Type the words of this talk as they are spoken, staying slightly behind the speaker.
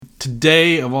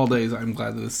Today, of all days, I'm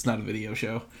glad that this is not a video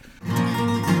show.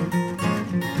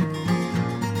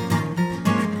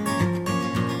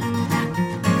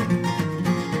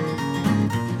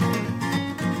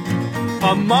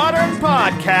 A modern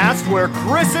podcast where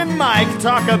Chris and Mike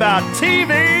talk about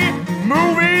TV,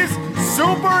 movies,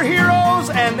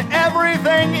 superheroes, and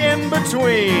everything in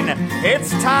between. It's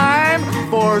time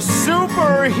for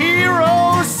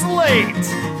Superhero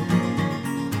Slate.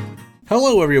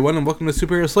 Hello, everyone, and welcome to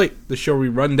Superhero Slate, the show where we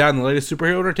run down the latest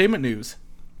superhero entertainment news.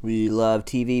 We love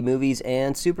TV, movies,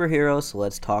 and superheroes, so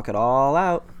let's talk it all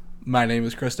out. My name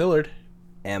is Chris Dillard.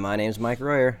 And my name's Mike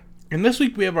Royer. And this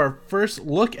week we have our first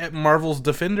look at Marvel's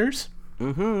Defenders.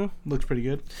 Looks pretty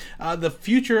good. The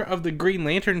future of the Green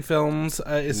Lantern films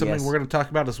is something we're going to talk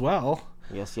about as well.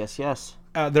 Yes.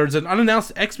 There's an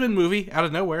unannounced X-Men movie out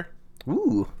of nowhere.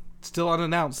 Ooh. Still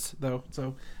unannounced, though,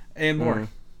 and more.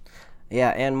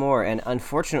 Yeah, and more. And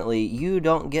unfortunately, you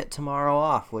don't get tomorrow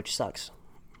off, which sucks.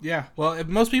 Yeah, well, if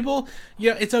most people,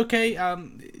 it's okay.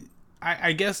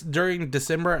 I guess during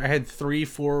December I had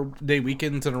 3-4 day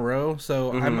weekends in a row,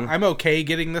 so I'm okay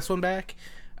getting this one back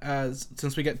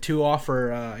since we got 2 off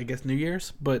for I guess New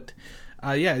Year's. But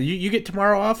you get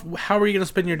tomorrow off. How are you going to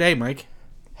spend your day, Mike?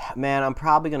 Man, I'm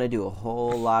probably going to do a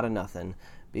whole lot of nothing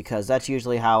because that's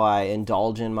usually how I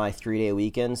indulge in my 3-day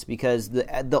weekends. Because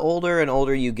the older and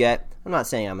older you get, I'm not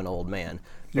saying I'm an old man.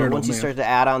 But once you start to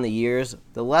add on the years,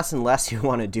 the less and less you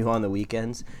want to do on the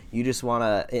weekends. You just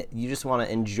want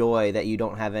to enjoy that you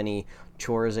don't have any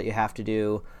chores that you have to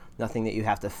do, nothing that you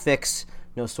have to fix,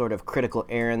 no sort of critical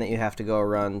errand that you have to go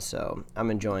run. So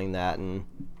I'm enjoying that, and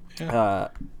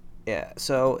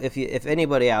So if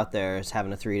anybody out there is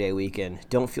having a 3-day weekend,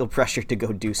 don't feel pressured to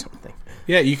go do something.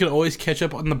 Yeah, you can always catch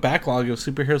up on the backlog of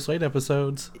Superhero Slate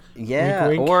episodes. Yeah,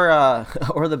 wink, wink.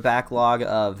 Or the backlog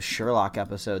of Sherlock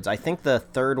episodes. I think the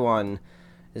third one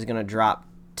is going to drop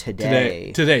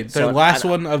today. Today. The last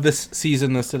one of this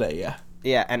season is today, yeah.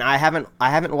 Yeah, and I haven't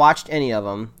watched any of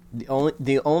them.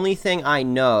 The only thing I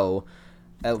know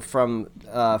from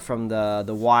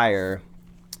the Wire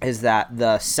is that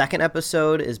the second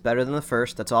episode is better than the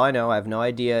first. That's all I know. I have no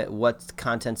idea what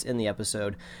content's in the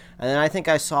episode. And then I think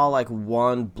I saw like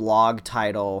one blog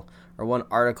title or one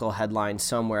article headline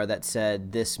somewhere that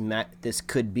said this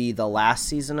could be the last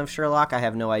season of Sherlock. I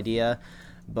have no idea,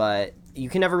 but you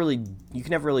can never really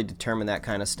determine that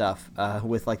kind of stuff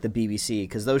with like the BBC,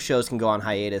 because those shows can go on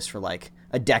hiatus for like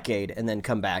a decade and then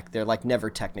come back. They're like never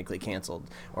technically canceled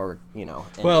or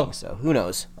ending, so who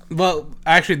knows. Well,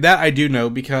 actually, that I do know,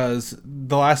 because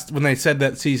when they said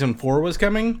that season 4 was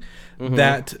coming,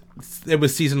 that it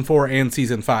was season 4 and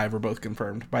season 5 were both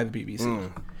confirmed by the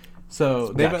BBC.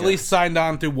 So they've at least signed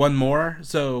on through one more.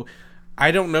 So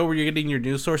I don't know where you're getting your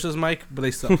news sources, Mike, but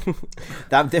they suck.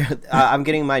 I'm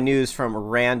getting my news from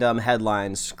random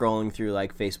headlines scrolling through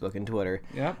like Facebook and Twitter.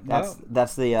 Yeah,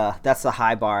 that's the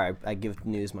high bar I give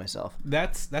news myself.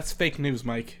 That's fake news,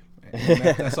 Mike.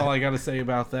 That's all I got to say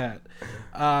about that.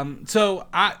 So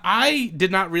I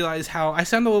did not realize how I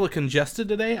sound a little congested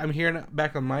today. I'm hearing it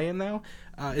back on my end now.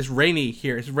 It's rainy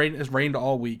here. It's rained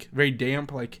all week. Very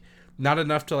damp. Like not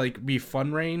enough to like be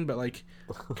fun rain, but like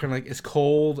kind of like it's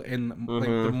cold and like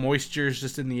the moisture is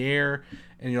just in the air,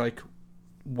 and you're like,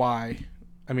 why?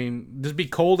 I mean, just be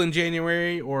cold in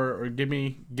January or give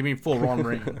me full on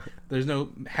rain. There's no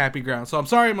happy ground. So I'm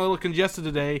sorry I'm a little congested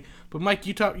today. But Mike,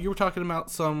 you were talking about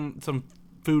some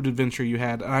food adventure you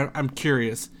had. I'm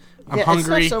curious. I'm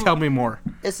hungry. Tell me more.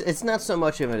 It's not so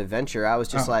much of an adventure. I was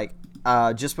just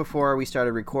just before we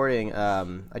started recording,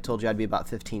 I told you I'd be about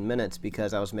 15 minutes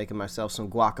because I was making myself some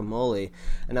guacamole,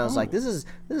 and I was like, this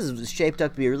is shaped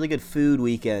up to be a really good food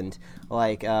weekend.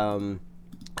 Like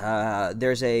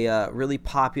there's a really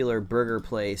popular burger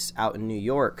place out in New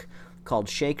York called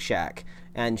Shake Shack,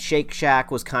 and Shake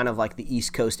Shack was kind of like the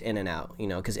East Coast In-N-Out,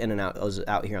 because In-N-Out was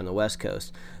out here on the West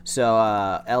Coast. So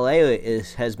LA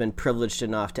has been privileged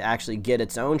enough to actually get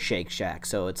its own Shake Shack.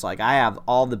 So it's like I have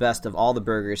all the best of all the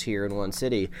burgers here in one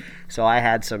city. So I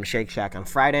had some Shake Shack on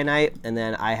Friday night, and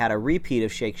then I had a repeat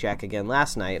of Shake Shack again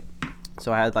last night.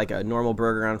 So I had like a normal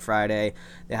burger on Friday.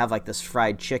 They have like this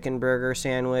fried chicken burger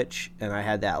sandwich, and I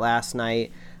had that last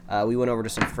night. We went over to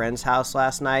some friend's house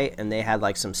last night, and they had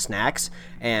like some snacks,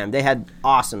 and they had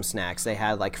awesome snacks. They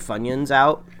had like Funyuns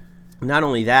out. Not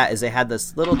only that, is they had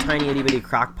this little tiny itty bitty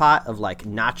crock pot of like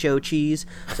nacho cheese.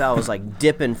 So I was like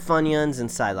dipping Funyuns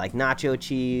inside like nacho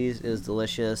cheese. It was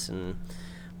delicious, and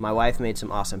my wife made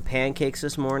some awesome pancakes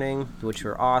this morning, which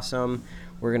were awesome.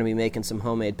 We're gonna be making some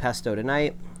homemade pesto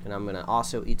tonight, and I'm gonna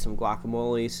also eat some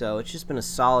guacamole. So it's just been a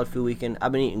solid food weekend.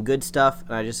 I've been eating good stuff,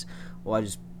 and I just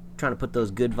trying to put those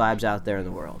good vibes out there in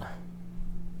the world.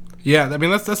 Yeah, I mean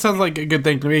that sounds like a good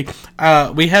thing to me.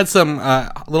 We had some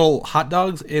little hot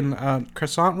dogs in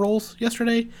croissant rolls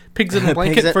yesterday. Pigs in a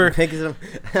blanket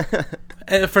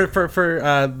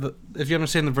if you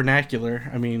understand the vernacular.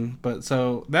 I mean, but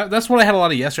so that's what I had a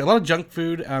lot of yesterday. A lot of junk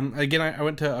food. Again, I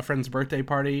went to a friend's birthday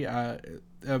party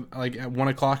like at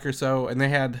 1:00 or so, and they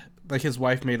had like his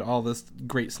wife made all this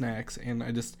great snacks, and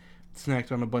I just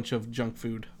snacked on a bunch of junk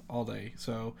food all day.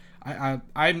 So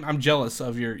I'm jealous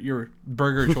of your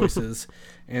burger choices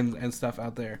and stuff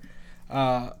out there.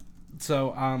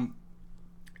 So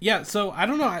So I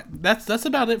don't know. That's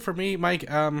about it for me, Mike.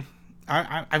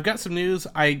 I've got some news.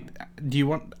 I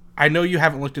know you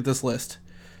haven't looked at this list.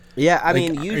 Yeah, I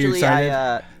mean, usually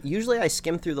I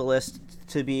skim through the list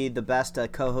to be the best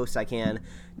co-host I can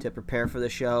to prepare for the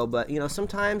show, but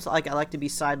sometimes I like to be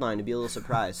sidelined to be a little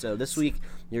surprised. So this week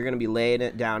you're going to be laying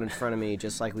it down in front of me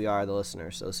just like we are the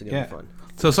listeners. So this is going to be fun.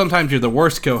 So sometimes you're the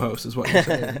worst co-host is what you're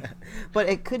saying. But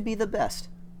it could be the best.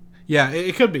 Yeah,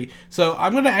 it could be. So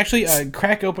I'm going to actually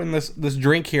crack open this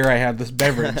drink here I have, this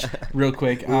beverage, real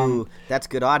quick. Ooh, that's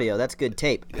good audio. That's good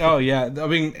tape. Oh, yeah. I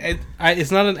mean,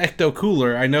 it's not an Ecto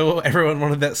Cooler. I know everyone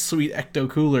wanted that sweet Ecto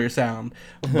Cooler sound,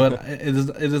 but it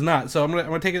is not. So I'm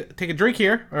gonna take a drink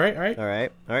here. All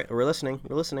right. We're listening.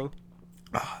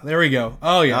 Oh, there we go.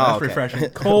 Oh, yeah, that's okay. refreshing.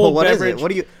 Cold what beverage. Is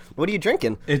it? What are you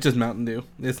drinking? It's just Mountain Dew.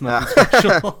 It's nothing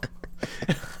special.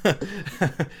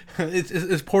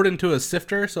 It's poured into a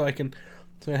sifter, so I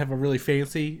have a really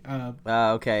fancy.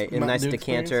 Okay, a nice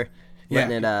decanter,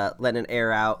 letting it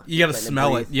air out. You gotta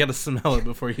smell it. You gotta smell it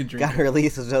before you drink. Gotta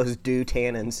release those dew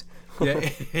tannins. Yeah,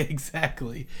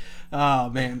 exactly. Oh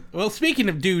man. Well, speaking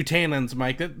of dew tannins,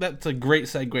 Mike, that's a great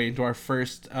segue into our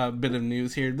first bit of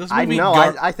news here. This movie,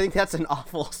 I think that's an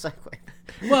awful segue.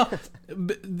 Well,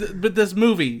 but this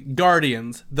movie,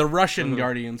 Guardians, the Russian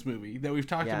Guardians movie that we've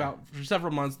talked about for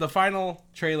several months, the final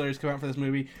trailers come out for this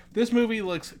movie. This movie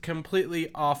looks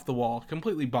completely off the wall,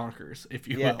 completely bonkers, if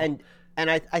you will. And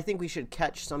I think we should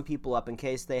catch some people up in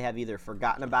case they have either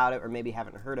forgotten about it or maybe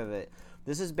haven't heard of it.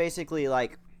 This is basically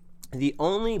like the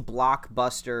only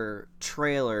blockbuster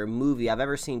trailer movie I've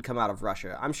ever seen come out of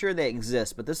Russia. I'm sure they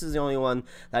exist, but this is the only one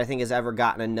that I think has ever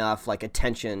gotten enough like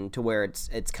attention to where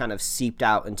it's kind of seeped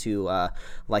out into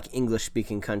like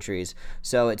English-speaking countries.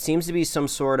 So it seems to be some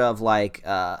sort of like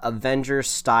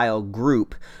Avengers-style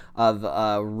group of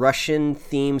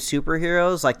Russian-themed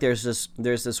superheroes. Like there's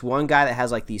this one guy that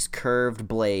has like these curved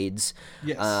blades.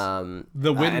 Yes.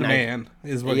 The Wind Man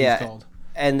is what he's called.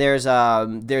 And there's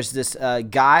this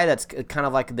guy that's kind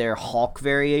of like their Hulk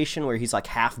variation where he's like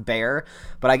half bear.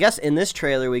 But I guess in this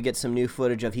trailer we get some new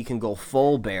footage of he can go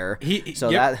full bear. He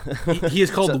is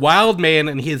called Wild Man,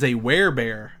 and he is a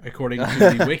werebear according to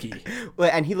the wiki.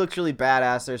 And he looks really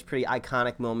badass. There's pretty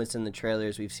iconic moments in the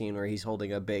trailers we've seen where he's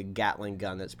holding a big Gatling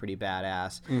gun that's pretty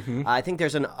badass. Mm-hmm. I think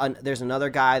there's another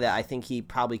guy that I think he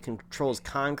probably controls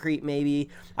concrete. Maybe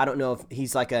I don't know if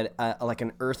he's like an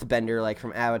earthbender like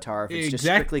from Avatar. If it's just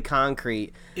strictly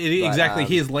concrete. Exactly.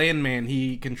 He is Landman.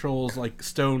 He controls like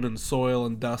stone and soil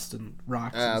and dust and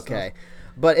rocks. And stuff.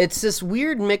 But it's this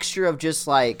weird mixture of just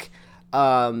like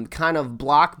kind of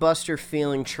blockbuster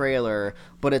feeling trailer,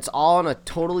 but it's all in a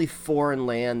totally foreign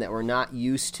land that we're not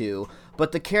used to.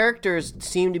 But the characters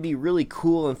seem to be really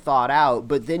cool and thought out,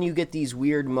 but then you get these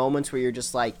weird moments where you're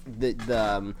just like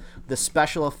the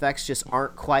special effects just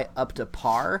aren't quite up to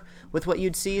par with what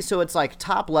you'd see. So it's like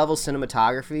top level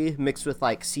cinematography mixed with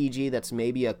like CG that's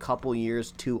maybe a couple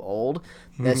years too old.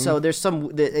 Mm-hmm. So there's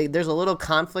a little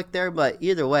conflict there, but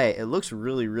either way, it looks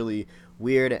really, really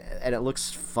weird, and it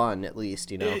looks fun, at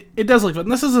least, It does look fun.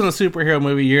 This isn't a superhero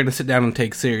movie you're going to sit down and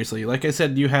take seriously. Like I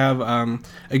said, you have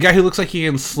a guy who looks like he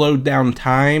can slow down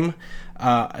time,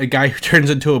 a guy who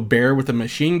turns into a bear with a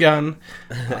machine gun,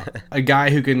 a guy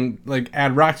who can like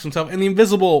add rocks to himself, and the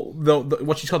invisible,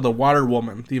 what she's called the water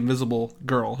woman, the invisible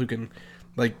girl who can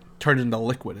like turn into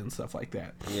liquid and stuff like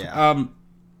that. Yeah.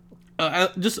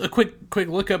 Just a quick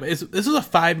look up. This is a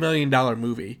 $5 million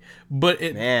movie, but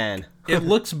it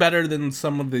looks better than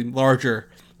some of the larger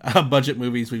budget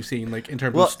movies we've seen, like in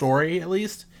terms of story, at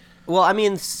least. Well, I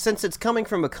mean, since it's coming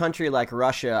from a country like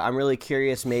Russia, I'm really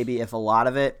curious maybe if a lot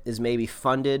of it is maybe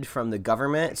funded from the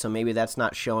government, so maybe that's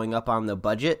not showing up on the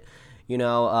budget. A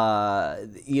lot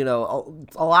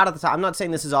of the time, I'm not saying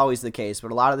this is always the case,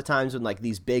 but a lot of the times when like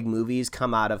these big movies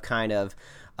come out of kind of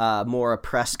more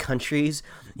oppressed countries,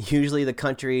 usually the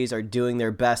countries are doing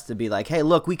their best to be like, hey,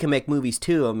 look, we can make movies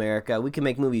too, America. We can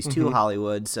make movies too,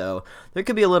 Hollywood. So there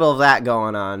could be a little of that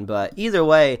going on. But either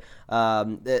way,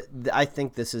 I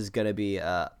think this is going to be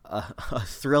a a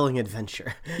thrilling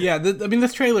adventure. Yeah,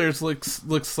 this trailer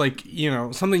looks like,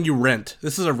 something you rent.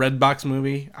 This is a Redbox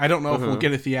movie. I don't know if we'll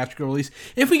get a theatrical release.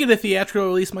 If we get a theatrical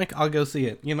release, Mike, I'll go see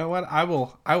it. You know what? I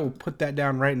will put that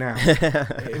down right now.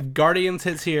 If Guardians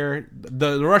hits here,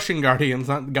 the Russian Guardians,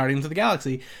 not Guardians of the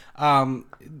Galaxy,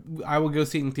 I will go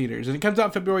see it in theaters. And it comes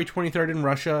out February 23rd in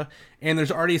Russia, and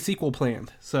there's already a sequel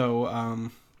planned. So,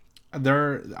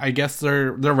 I guess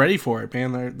they're ready for it,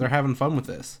 man. They're having fun with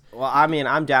this. Well, I mean,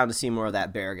 I'm down to see more of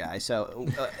that bear guy. So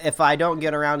if I don't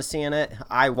get around to seeing it,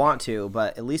 I want to.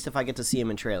 But at least if I get to see him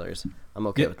in trailers, I'm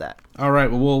okay with that. All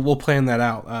right. Well, we'll plan that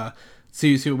out.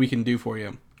 See what we can do for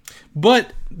you.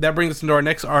 But that brings us into our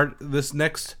next This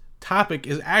next topic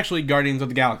is actually Guardians of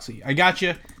the Galaxy. I got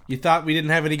you. You thought we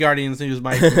didn't have any Guardians news,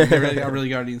 Mike. We really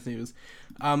got Guardians news.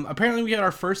 Apparently, we got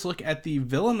our first look at the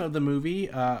villain of the movie.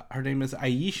 Her name is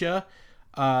Aisha,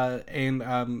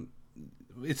 and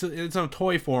it's in a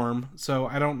toy form. So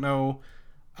I don't know,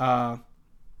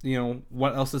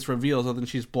 what else this reveals other than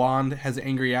she's blonde, has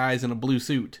angry eyes, and a blue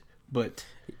suit. But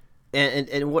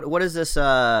and what is this?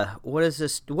 What is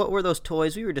this? What were those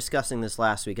toys? We were discussing this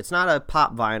last week. It's not a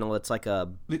pop vinyl. It's like a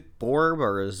Borb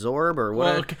or a Zorb or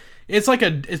what? Well, it's like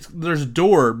there's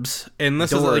Dorbs, and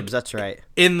this is like, that's right,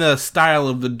 in the style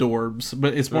of the Dorbs,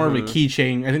 but it's more of a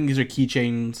keychain. I think these are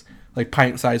keychains, like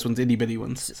pint-sized ones, itty-bitty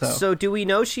ones. So do we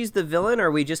know she's the villain, or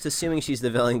are we just assuming she's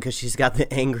the villain because she's got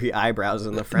the angry eyebrows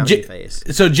and the frowny face?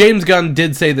 So James Gunn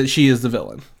did say that she is the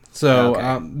villain.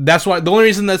 So that's why the only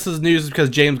reason this is news is because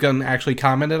James Gunn actually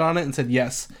commented on it and said,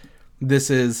 yes, this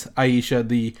is Aisha,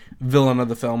 the villain of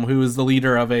the film, who is the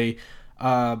leader of a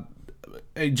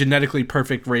genetically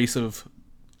perfect race of,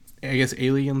 I guess,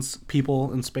 aliens,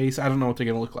 people in space. I don't know what they're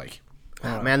going to look like.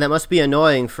 Man, that must be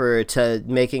annoying to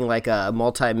making like a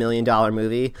multi-million-dollar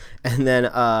movie, and then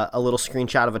a little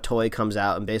screenshot of a toy comes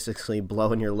out and basically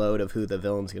blowing your load of who the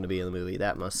villain's going to be in the movie.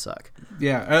 That must suck.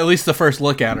 Yeah, at least the first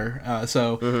look at her.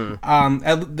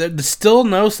 There's still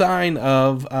no sign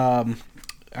of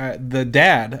the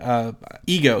dad,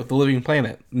 Ego, the Living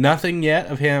Planet. Nothing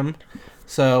yet of him.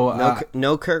 So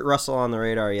no Kurt Russell on the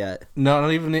radar yet. No,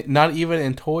 not even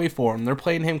in toy form. They're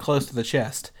playing him close to the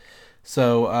chest.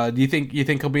 So, do you think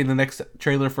he'll be in the next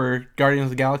trailer for Guardians of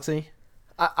the Galaxy?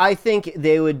 I think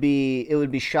it would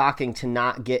be shocking to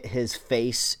not get his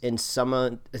face in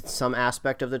some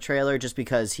aspect of the trailer, just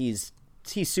because he's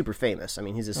super famous. I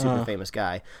mean, he's a super famous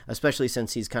guy, especially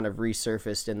since he's kind of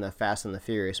resurfaced in the Fast and the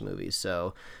Furious movies.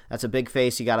 So that's a big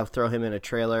face. You got to throw him in a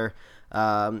trailer.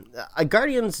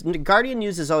 Guardian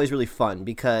news is always really fun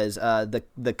because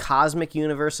the cosmic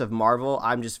universe of Marvel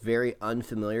I'm just very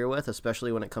unfamiliar with,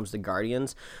 especially when it comes to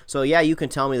Guardians. So yeah, you can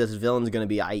tell me this villain's going to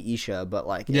be Aisha, but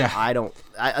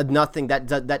nothing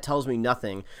that tells me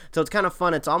nothing. So it's kind of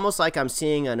fun. It's almost like I'm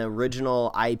seeing an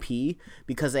original IP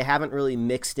because they haven't really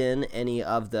mixed in any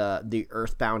of the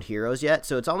Earthbound heroes yet.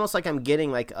 So it's almost like I'm getting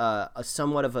like a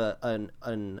somewhat of an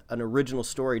original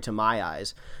story to my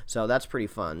eyes. So that's pretty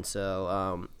fun. So.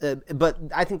 But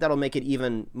I think that'll make it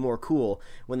even more cool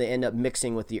when they end up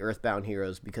mixing with the Earthbound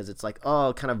heroes, because it's like,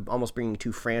 kind of almost bringing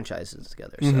two franchises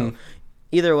together. So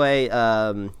either way,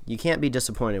 you can't be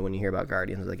disappointed when you hear about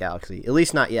Guardians of the Galaxy, at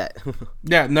least not yet.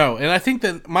 Yeah, no, and I think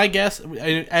that my guess,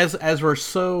 as we're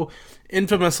so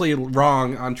infamously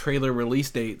wrong on trailer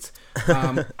release dates,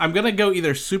 I'm gonna go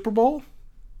either Super Bowl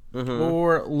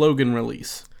or Logan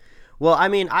release. Well, I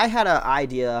mean, I had an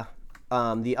idea.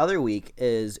 The other week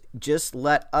is just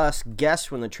let us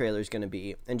guess when the trailer is going to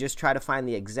be and just try to find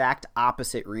the exact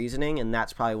opposite reasoning, and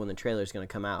that's probably when the trailer is going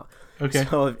to come out. Okay.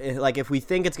 So if we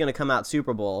think it's going to come out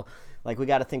Super Bowl, like we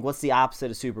got to think, what's the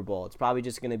opposite of Super Bowl? It's probably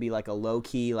just going to be like a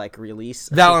low-key like release.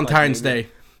 Valentine's Day.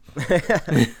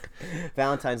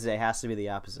 Valentine's Day has to be the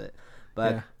opposite.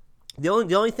 But yeah. The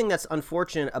only thing that's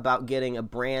unfortunate about getting a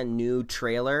brand new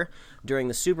trailer during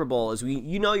the Super Bowl is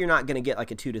you're not going to get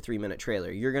like a 2 to 3 minute trailer.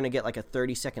 You're going to get like a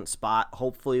 30-second spot,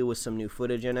 hopefully with some new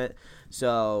footage in it.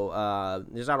 So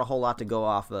there's not a whole lot to go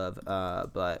off of,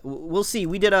 but we'll see.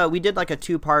 We did like a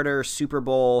 2-parter Super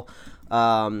Bowl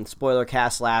spoiler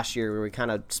cast last year where we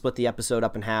kind of split the episode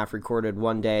up in half, recorded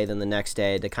one day, then the next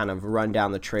day to kind of run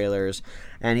down the trailers,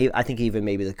 and I think even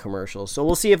maybe the commercials. So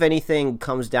we'll see if anything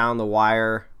comes down the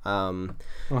wire. But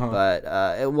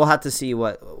we'll have to see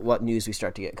what news we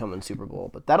start to get coming Super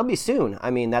Bowl. But that'll be soon. I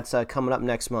mean, that's coming up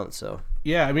next month. So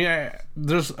yeah, I mean,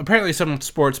 there's apparently some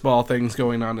sports ball things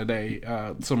going on today.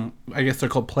 I guess they're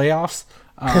called playoffs.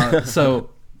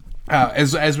 So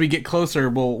as we get closer,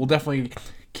 we'll definitely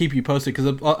keep you posted,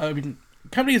 because I mean,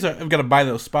 companies have got to buy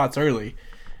those spots early,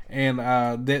 and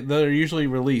they're usually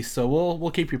released. So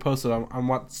we'll keep you posted on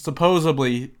what's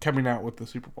supposedly coming out with the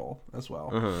Super Bowl as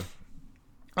well.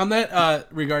 On that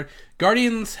regard,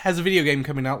 Guardians has a video game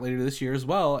coming out later this year as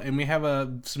well, and we have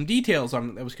some details on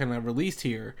it that was kind of released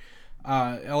here.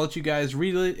 I'll let you guys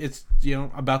read it. It's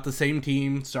about the same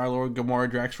team: Star-Lord, Gamora,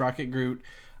 Drax, Rocket, Groot.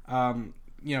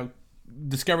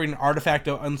 Discovering an artifact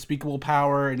of unspeakable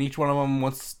power, and each one of them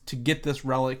wants to get this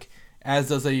relic, as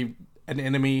does an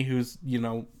enemy who's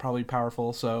probably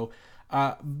powerful. So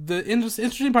the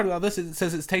interesting part about this is it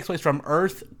says it takes place from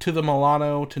Earth to the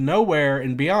Milano to nowhere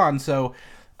and beyond. So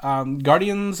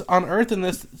Guardians on Earth in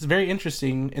this is very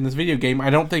interesting in this video game. I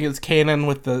don't think it's canon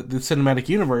with the cinematic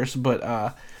universe,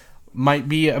 but might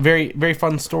be a very, very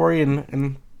fun story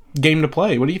and game to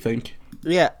play. What do you think?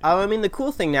 Yeah, I mean, the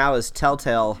cool thing now is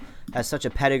Telltale has such a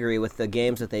pedigree with the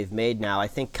games that they've made now. I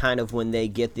think kind of when they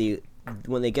get the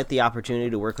opportunity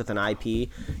to work with an IP,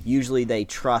 usually they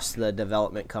trust the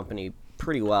development company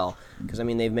pretty well, because I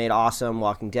mean they've made awesome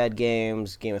Walking Dead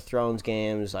games, Game of Thrones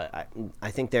games. I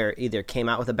think they're either came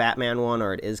out with a Batman one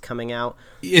or it is coming out.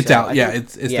 It's out.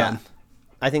 It's done.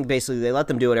 I think basically they let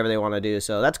them do whatever they want to do,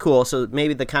 so that's cool. So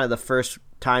maybe the first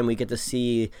time we get to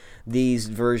see these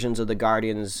versions of the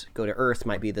Guardians go to Earth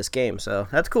might be this game. So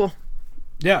that's cool.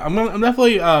 Yeah, I'm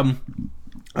definitely. I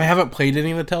haven't played any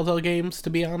of the Telltale games,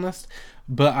 to be honest,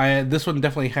 but this one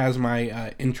definitely has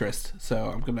my interest. So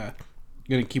I'm gonna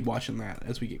keep watching that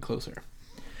as we get closer.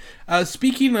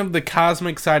 Speaking of the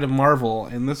cosmic side of Marvel,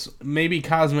 and this may be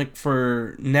cosmic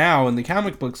for now in the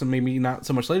comic books and maybe not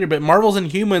so much later, but Marvel's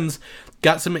Inhumans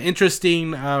got some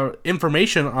interesting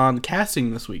information on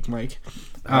casting this week, Mike.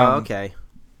 Okay.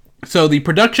 So the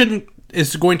production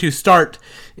is going to start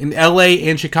in LA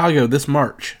and Chicago this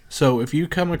March. So if you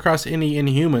come across any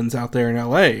Inhumans out there in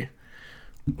LA,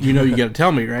 you got to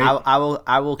tell me, right?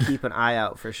 I will keep an eye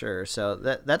out for sure. So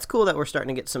that's cool that we're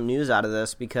starting to get some news out of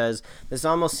this, because this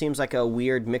almost seems like a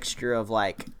weird mixture of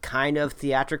like kind of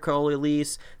theatrical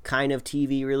release, kind of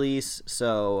TV release.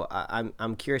 So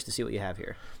I'm curious to see what you have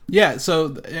here. Yeah,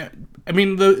 so I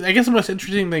mean, I guess the most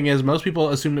interesting thing is most people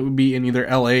assumed it would be in either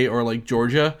LA or like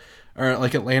Georgia or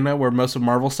like Atlanta, where most of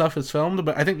Marvel stuff is filmed.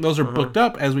 But I think those are booked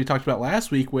up, as we talked about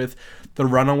last week, with the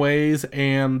Runaways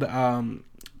and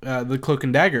the Cloak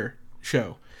and Dagger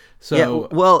show. So yeah,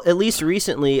 well, at least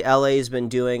recently, LA's been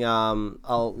doing a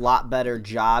lot better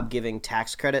job giving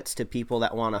tax credits to people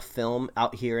that want to film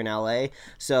out here in LA.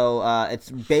 So it's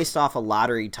based off a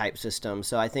lottery type system.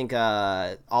 So I think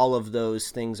all of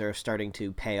those things are starting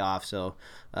to pay off. So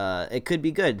it could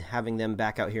be good having them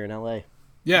back out here in LA.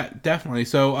 Yeah, definitely.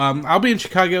 So I'll be in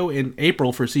Chicago in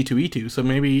April for C2E2. So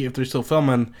maybe if they're still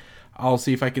filming, I'll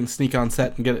see if I can sneak on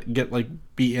set and get like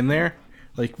be in there,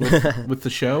 like with the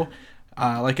show.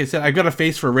 Like I said, I've got a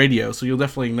face for radio, so you'll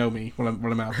definitely know me when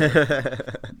I'm out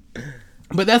there.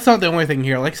 But that's not the only thing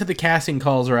here. Like I said, the casting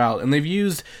calls are out, and they've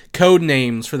used code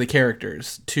names for the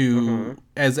characters to,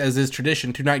 as is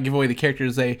tradition, to not give away the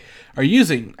characters they are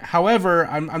using. However,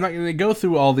 I'm not going to go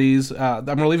through all these. I'm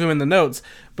going to leave them in the notes.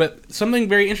 But something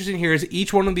very interesting here is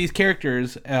each one of these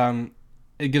characters,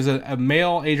 it gives a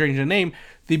male, age range, and name.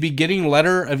 The beginning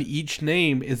letter of each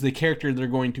name is the character they're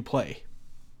going to play.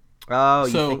 Oh,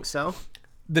 you think so?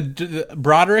 The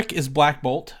Broderick is Black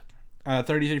Bolt.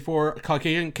 3034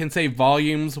 Caucasian, can say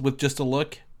volumes with just a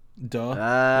look. Duh.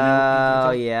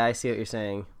 Oh, yeah, I see what you're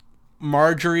saying.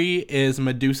 Marjorie is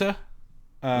Medusa.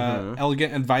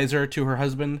 Elegant advisor to her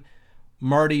husband.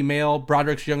 Marty, male.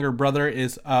 Broderick's younger brother,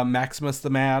 is Maximus the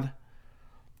Mad.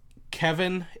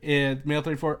 Kevin is male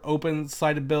 34,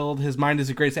 open-sided build. His mind is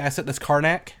the greatest asset. That's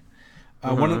Karnak.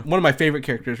 One of my favorite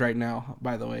characters right now,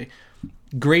 by the way.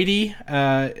 Grady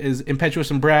is impetuous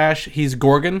and brash. He's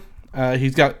Gorgon.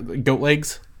 He's got goat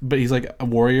legs, but he's like a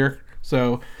warrior.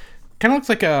 So kind of looks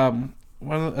like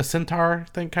a centaur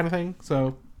kind of thing.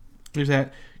 So there's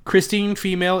that. Christine,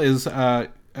 female, is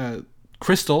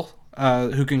Crystal,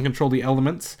 who can control the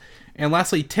elements. And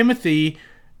lastly, Timothy,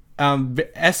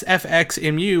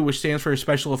 SFXMU, which stands for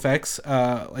special effects,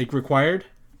 like required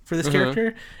for this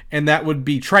character, and that would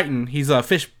be Triton. He's a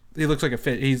fish. He looks like a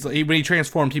fish. When he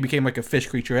transformed, he became like a fish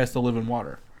creature. Has to live in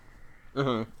water.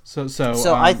 So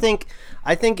I think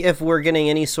if we're getting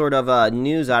any sort of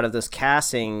news out of this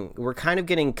casting, we're kind of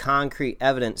getting concrete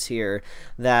evidence here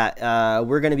that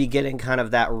we're going to be getting kind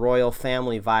of that royal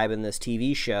family vibe in this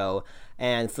TV show.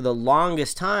 And for the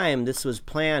longest time, this was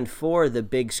planned for the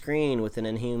big screen with an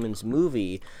Inhumans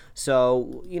movie.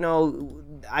 So,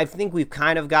 I think we've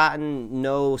kind of gotten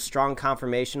no strong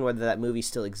confirmation whether that movie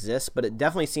still exists, but it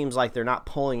definitely seems like they're not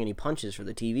pulling any punches for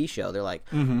the TV show. They're like,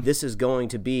 this is going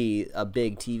to be a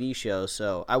big TV show.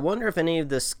 So I wonder if any of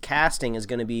this casting is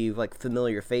going to be like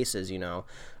familiar faces,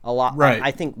 a lot. Right.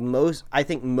 I think most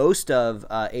of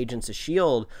Agents of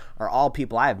S.H.I.E.L.D. are all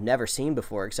people I have never seen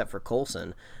before except for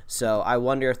Coulson. So I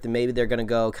wonder if maybe they're going to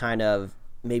go kind of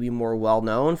maybe more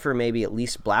well-known for maybe at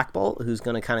least Black Bolt, who's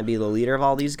going to kind of be the leader of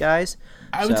all these guys.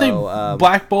 I would say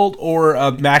Black Bolt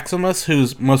or Maximus,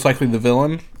 who's most likely the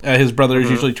villain. His brother is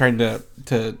usually trying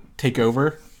to take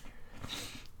over.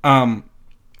 But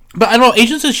I don't know,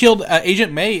 Agents of S.H.I.E.L.D.,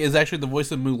 Agent May is actually the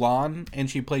voice of Mulan, and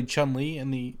she played Chun-Li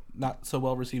in the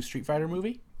not-so-well-received Street Fighter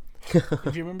movie.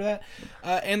 Did you remember that?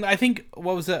 And I think,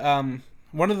 what was it,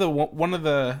 one of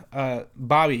the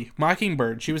Bobby,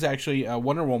 Mockingbird, she was actually a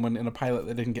Wonder Woman in a pilot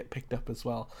that didn't get picked up as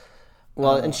well.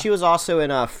 Well, and she was also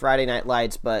in Friday Night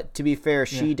Lights, but to be fair,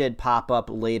 she did pop up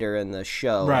later in the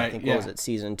show. Right, I think what was it,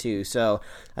 season 2. So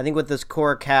I think with this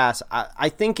core cast, I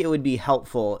think it would be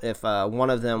helpful if one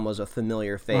of them was a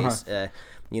familiar face.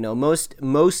 Most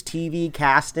TV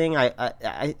casting,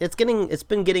 it's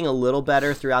been getting a little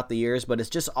better throughout the years, but it's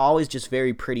just always just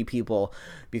very pretty people,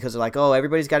 because they're like, oh,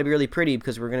 everybody's got to be really pretty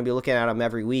because we're going to be looking at them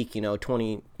every week,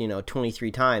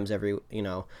 23 times every, in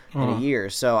a year.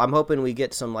 So I'm hoping we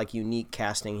get some like unique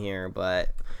casting here,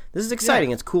 but this is exciting.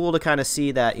 Yeah. It's cool to kind of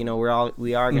see that,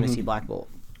 we are going to see Black Bolt.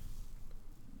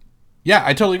 Yeah,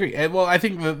 I totally agree. Well, I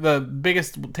think the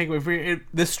biggest takeaway for you,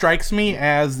 this strikes me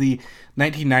as the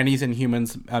 1990s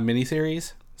Inhumans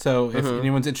miniseries. So if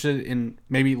anyone's interested in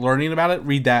maybe learning about it,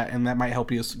 read that, and that might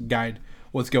help you guide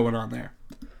what's going on there.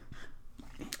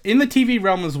 In the TV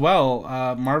realm as well,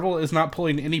 Marvel is not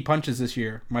pulling any punches this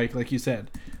year, Mike, like you said.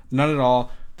 None at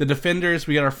all. The Defenders,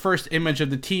 we got our first image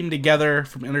of the team together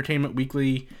from Entertainment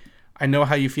Weekly. I know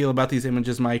how you feel about these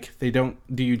images, Mike. They don't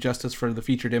do you justice for the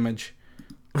featured image.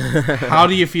 How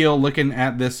do you feel looking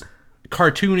at this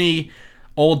cartoony,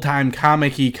 old-time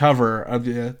comic-y cover of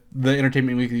the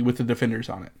Entertainment Weekly with the Defenders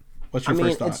on it? What's your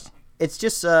first thought? It's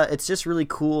just really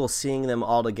cool seeing them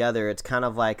all together. It's kind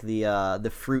of like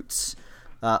the fruits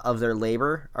of their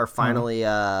labor are finally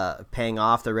paying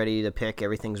off. They're ready to pick.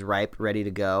 Everything's ripe, ready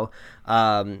to go.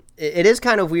 It is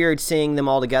kind of weird seeing them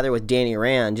all together with Danny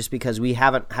Rand, just because we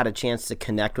haven't had a chance to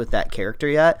connect with that character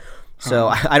yet. So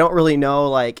I don't really know,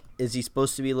 like, is he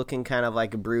supposed to be looking kind of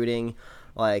like brooding?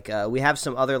 Like, we have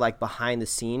some other, like,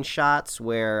 behind-the-scenes shots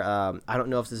where I don't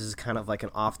know if this is kind of like an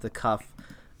off-the-cuff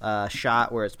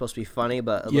shot where it's supposed to be funny,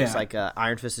 but it looks like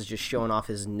Iron Fist is just showing off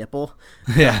his nipple.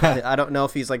 Yeah. I don't know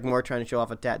if he's, like, more trying to show off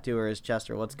a tattoo or his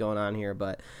chest or what's going on here,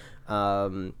 but I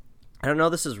don't know.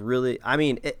 This is really, I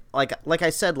mean, like I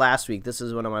said last week, this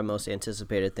is one of my most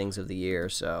anticipated things of the year,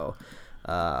 so...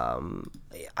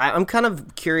 I'm kind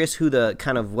of curious what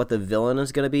the villain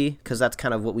is going to be, because that's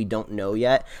kind of what we don't know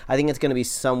yet. I think it's going to be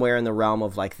somewhere in the realm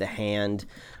of like the Hand,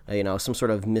 some sort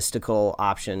of mystical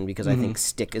option, because I think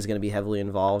Stick is going to be heavily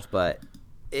involved. But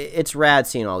it's rad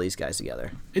seeing all these guys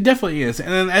together. It definitely is.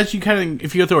 And then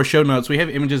if you go through our show notes, we have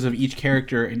images of each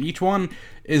character, and each one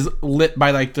is lit by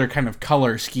like their kind of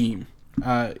color scheme.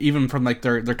 Even from like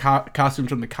their costumes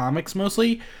from the comics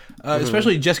mostly,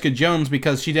 especially Jessica Jones,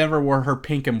 because she never wore her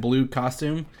pink and blue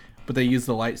costume, but they used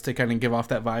the lights to kind of give off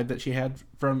that vibe that she had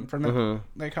from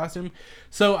that costume.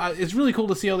 So it's really cool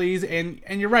to see all these, and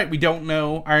you're right, we don't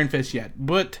know Iron Fist yet,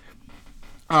 but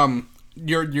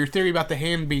your theory about the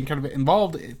Hand being kind of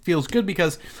involved, it feels good,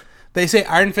 because they say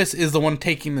Iron Fist is the one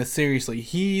taking this seriously.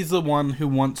 He's the one who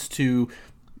wants to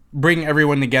bring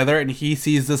everyone together, and he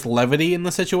sees this levity in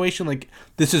the situation, like,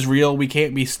 this is real, we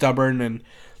can't be stubborn, and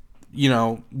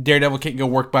Daredevil can't go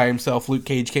work by himself, Luke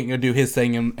Cage can't go do his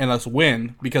thing and us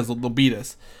win, because they'll beat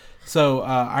us. So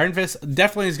Iron Fist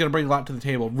definitely is going to bring a lot to the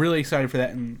table. Really excited for that.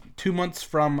 In 2 months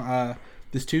from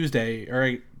this Tuesday,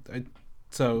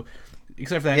 so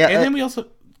excited for that. And then we also,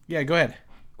 go ahead.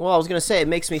 Well, I was going to say, it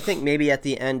makes me think maybe at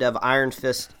the end of Iron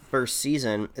Fist first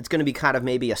season, it's going to be kind of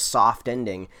maybe a soft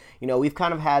ending. We've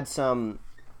kind of had some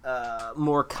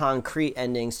more concrete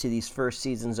endings to these first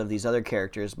seasons of these other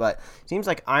characters, but it seems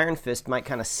like Iron Fist might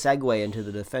kind of segue into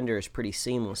the Defenders pretty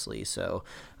seamlessly. So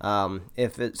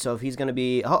if he's going to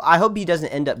be, I hope he doesn't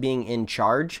end up being in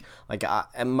charge. Like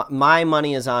my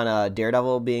money is on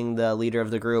Daredevil being the leader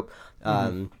of the group.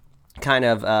 Kind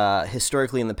of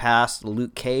historically in the past,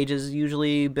 Luke Cage has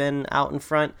usually been out in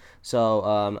front. So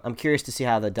I'm curious to see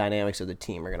how the dynamics of the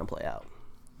team are going to play out.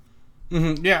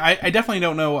 Mm-hmm. Yeah, I definitely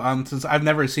don't know, since I've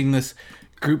never seen this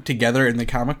group together in the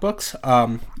comic books.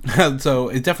 So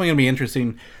it's definitely going to be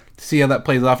interesting to see how that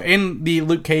plays off. And the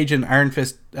Luke Cage and Iron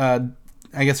Fist, I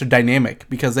guess, are dynamic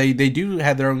because they do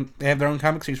have their own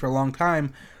comic series for a long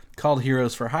time called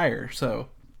Heroes for Hire. So,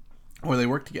 where they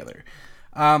work together.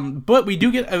 But we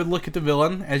do get a look at the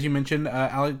villain, as you mentioned.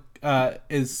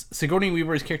 Is Sigourney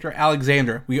Weaver's character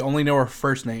Alexandra. We only know her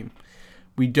first name.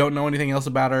 We don't know anything else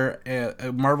about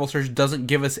her. Marvel Search doesn't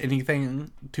give us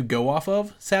anything to go off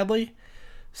of, sadly.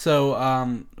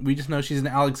 So we just know she's an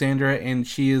Alexandra, and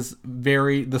she is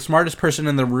the smartest person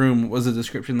in the room was the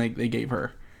description they gave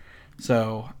her.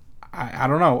 So I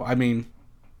don't know. I mean,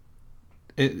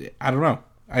 I don't know.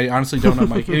 I honestly don't know,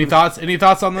 Mike. Any thoughts? Any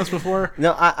thoughts on this before?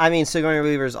 No, I mean, Sigourney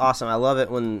Weaver is awesome. I love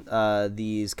it when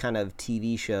these kind of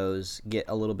TV shows get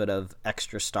a little bit of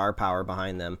extra star power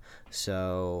behind them.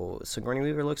 So Sigourney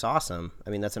Weaver looks awesome. I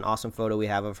mean, that's an awesome photo we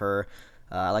have of her.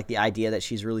 I like the idea that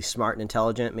she's really smart and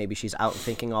intelligent. Maybe she's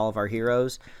out-thinking all of our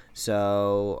heroes.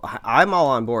 So I'm all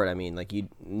on board. I mean, like,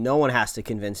 no one has to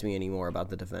convince me anymore about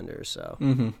the Defenders. So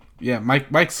Yeah,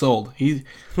 Mike's sold. He's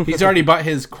already bought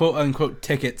his quote-unquote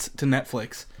tickets to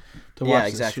Netflix to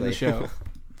watch this show.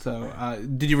 So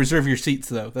did you reserve your seats,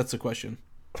 though? That's the question.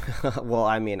 Well,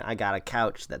 I mean, I got a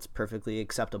couch that's perfectly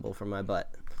acceptable for my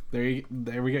butt.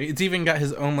 There we go. It's even got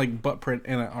his own butt print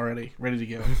in it already, ready to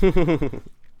go.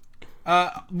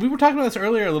 We were talking about this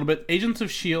earlier a little bit. Agents of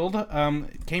S.H.I.E.L.D.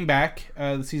 Came back.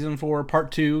 The season 4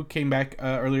 part 2 came back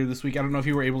earlier this week. I don't know if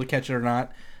you were able to catch it or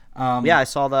not. Yeah, I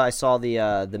saw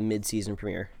the mid-season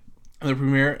premiere. The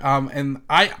premiere, and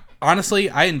I honestly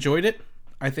enjoyed it.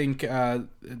 I think I'm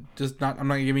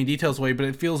not giving details away, but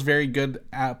it feels very good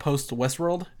post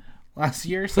Westworld last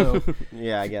year. So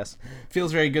yeah, I guess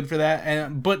feels very good for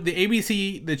that. But the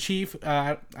ABC, the chief,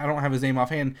 I don't have his name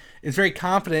offhand, is very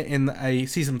confident in a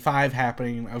season 5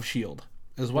 happening of S.H.I.E.L.D.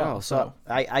 as well. Oh, so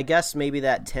I guess maybe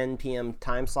that 10 p.m.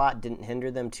 time slot didn't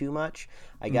hinder them too much.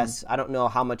 I guess I don't know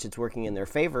how much it's working in their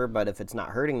favor, but if it's not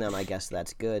hurting them, I guess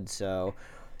that's good. So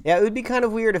yeah, it would be kind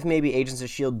of weird if maybe Agents of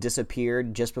S.H.I.E.L.D.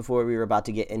 disappeared just before we were about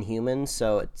to get Inhumans.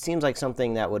 So it seems like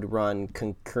something that would run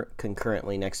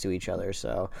concurrently next to each other.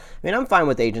 So, I mean, I'm fine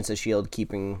with Agents of S.H.I.E.L.D.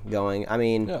 keeping going. I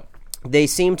mean, They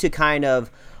seem to kind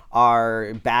of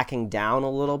are backing down a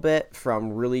little bit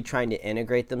from really trying to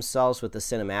integrate themselves with the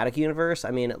cinematic universe.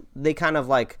 I mean, they kind of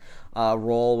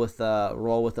roll with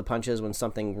the punches when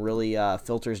something really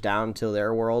filters down to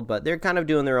their world, but they're kind of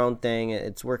doing their own thing.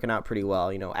 It's working out pretty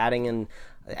well. You know, adding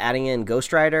in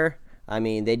Ghost Rider. I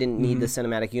mean, they didn't need the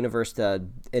cinematic universe to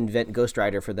invent Ghost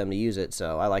Rider for them to use it,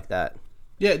 so I like that.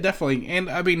 Yeah, definitely. And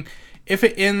I mean, if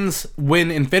it ends when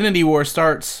Infinity War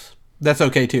starts, that's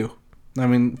okay too. I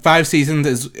mean, 5 seasons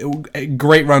is a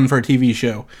great run for a TV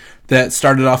show that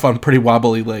started off on pretty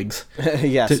wobbly legs.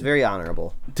 Yes, very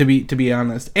honorable. To be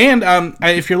honest. And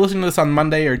if you're listening to this on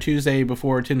Monday or Tuesday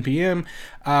before 10 p.m.,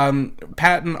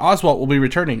 Patton Oswalt will be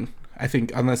returning, I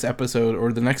think, on this episode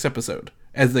or the next episode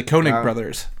as the Koenig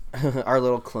brothers. Our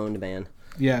little cloned man.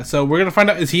 Yeah, so we're going to find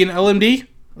out, is he an LMD?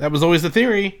 That was always the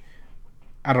theory.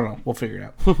 I don't know. We'll figure it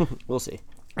out. We'll see.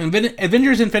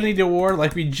 Avengers Infinity War,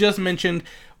 like we just mentioned,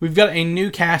 we've got a new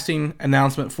casting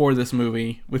announcement for this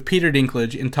movie with Peter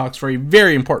Dinklage in talks for a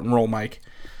very important role, Mike.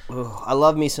 Oh, I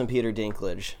love me some Peter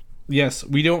Dinklage. Yes,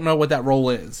 we don't know what that role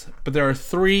is, but there are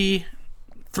three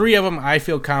of them I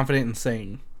feel confident in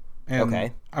saying. And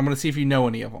okay. I'm going to see if you know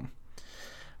any of them.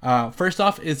 First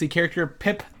off is the character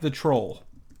Pip the Troll.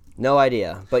 No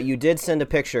idea, but you did send a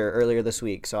picture earlier this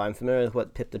week, so I'm familiar with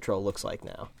what Pip the Troll looks like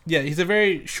now. Yeah, he's a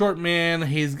very short man.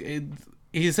 He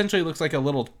essentially looks like a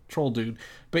little troll dude,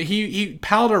 but he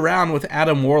palled around with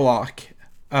Adam Warlock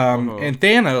and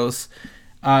Thanos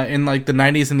in the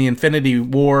 90s in the Infinity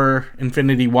War,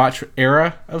 Infinity Watch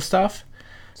era of stuff.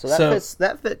 So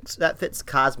that fits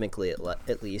cosmically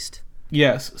at least.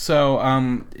 Yes,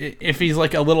 so if he's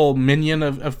like a little minion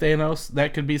of Thanos,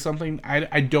 that could be something.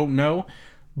 I don't know.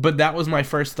 But that was my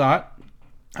first thought.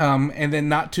 And then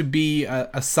not to be a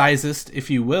sizist, if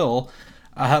you will,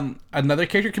 another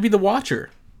character could be the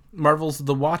Watcher. Marvel's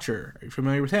The Watcher. Are you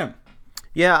familiar with him?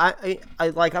 Yeah,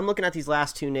 I'm looking at these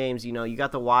last 2 names. You know, you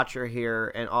got the Watcher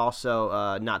here, and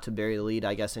also not to bury the lead,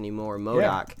 I guess anymore,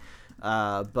 MODOK.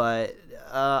 Yeah. But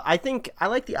I think I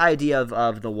like the idea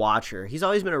of the Watcher. He's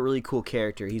always been a really cool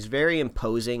character. He's very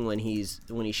imposing when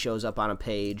he shows up on a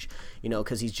page, you know,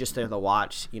 because he's just there to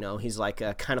watch. You know, he's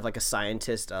kind of like a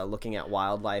scientist looking at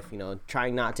wildlife, you know,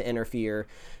 trying not to interfere.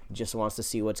 just wants to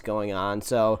see what's going on.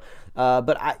 So,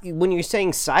 when you're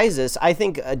saying sizes, I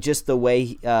think just the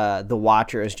way the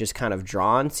Watcher is just kind of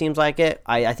drawn seems like it.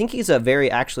 I think he's a very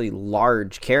actually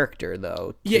large character,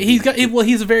 though. Yeah,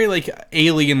 he's a very like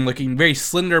alien looking, very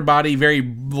slender body, very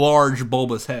large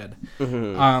bulbous head.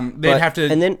 They'd have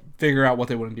to figure out what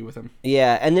they want to do with him.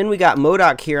 Yeah, and then we got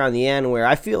MODOK here on the end, where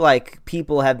I feel like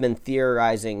people have been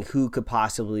theorizing who could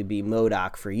possibly be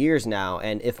MODOK for years now,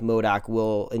 and if MODOK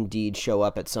will indeed show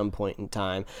up at some point in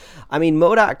time. I mean,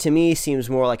 MODOK to me seems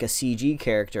more like a CG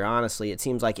character, honestly. It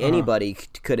seems like anybody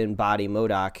could embody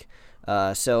MODOK.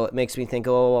 So it makes me think,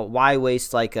 oh, why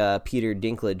waste like Peter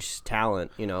Dinklage's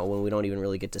talent, when we don't even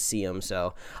really get to see him?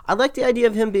 So I like the idea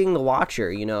of him being the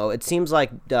Watcher. It seems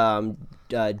like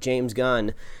James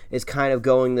Gunn is kind of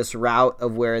going this route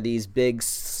of where these big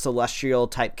celestial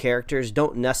type characters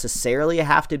don't necessarily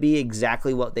have to be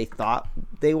exactly what they thought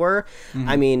they were.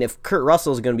 I mean, if Kurt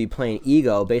Russell is going to be playing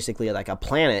Ego, basically like a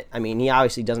planet, I mean, he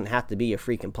obviously doesn't have to be a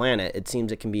freaking planet. It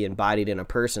seems it can be embodied in a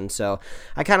person. So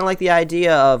I kind of like the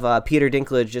idea of Peter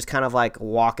Dinklage just kind of like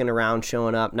walking around,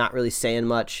 showing up, not really saying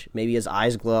much. Maybe his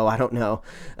eyes glow. I don't know.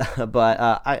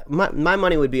 But my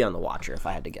money would be on the Watcher if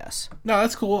I had to guess. No,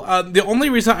 that's cool. The only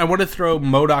reason I want to throw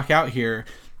MODOK out here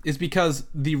is because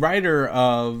the writer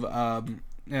of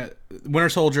Winter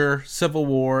Soldier, Civil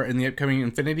War, and the upcoming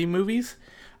Infinity movies,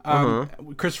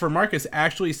 Christopher Marcus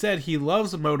actually said he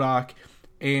loves MODOK,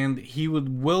 and he will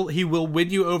win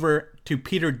you over to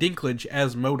Peter Dinklage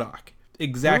as MODOK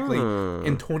exactly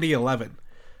in 2011.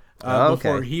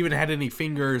 Before he even had any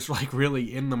fingers like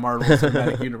really in the Marvel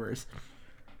Cinematic Universe.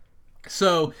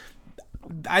 So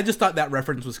I just thought that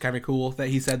reference was kind of cool that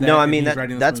he said that. No, I mean, he's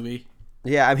writing this movie.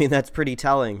 Yeah, I mean, that's pretty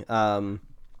telling.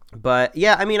 But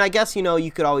yeah, I mean, I guess,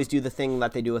 you could always do the thing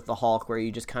that they do with the Hulk where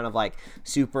you just kind of like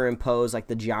superimpose like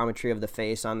the geometry of the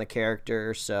face on the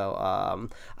character. So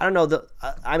I don't know.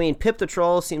 I mean, Pip the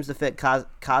Troll seems to fit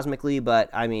cosmically, but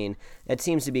I mean, it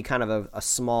seems to be kind of a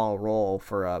small role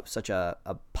for such a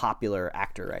popular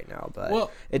actor right now.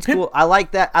 But it's cool. I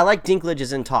like that. I like Dinklage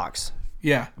is in talks.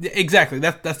 Yeah, exactly.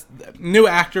 That's new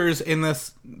actors in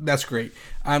this. That's great.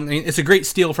 I mean, it's a great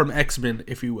steal from X-Men,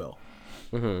 if you will.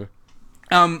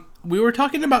 We were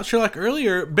talking about Sherlock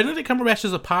earlier. Benedict Cumberbatch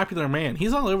is a popular man.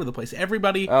 He's all over the place.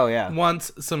 Everybody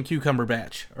wants some cucumber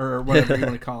batch, or whatever you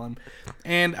want to call him.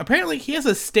 And apparently he has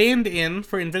a stand-in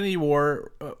for Infinity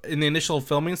War in the initial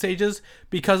filming stages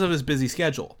because of his busy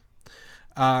schedule.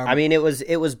 I mean, it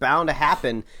was bound to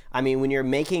happen. I mean, when you're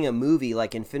making a movie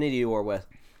like Infinity War with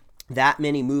that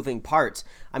many moving parts,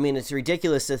 I mean, it's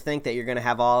ridiculous to think that you're going to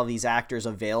have all of these actors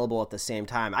available at the same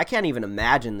time. I can't even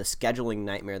imagine the scheduling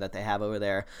nightmare that they have over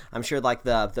there. I'm sure like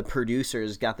the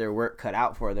producers got their work cut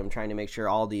out for them, trying to make sure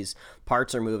all these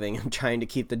parts are moving and trying to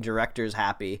keep the directors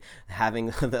happy,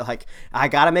 having like, I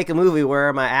got to make a movie, where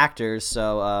are my actors?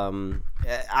 So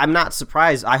I'm not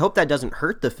surprised. I hope that doesn't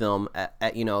hurt the film.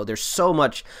 There's so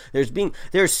much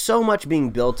being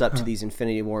built up to these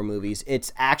Infinity War movies.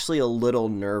 It's actually a little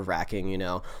nerve-wracking.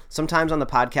 Sometimes on the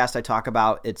podcast I talk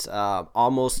about it's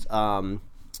almost a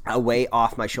weight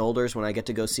off my shoulders when I get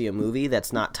to go see a movie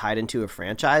that's not tied into a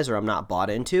franchise or I'm not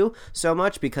bought into so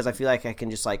much, because I feel like I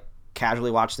can just like casually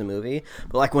watch the movie.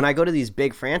 But like when I go to these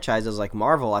big franchises like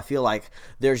Marvel, I feel like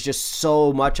there's just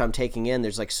so much I'm taking in.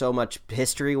 There's like so much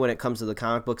history when it comes to the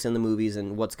comic books and the movies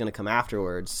and what's going to come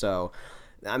afterwards. So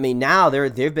I mean, now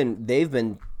there's been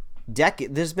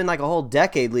like a whole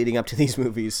decade leading up to these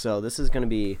movies, so this is going to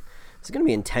be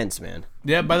intense, man.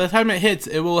 Yeah, by the time it hits,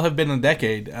 it will have been a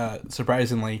decade,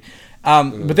 surprisingly.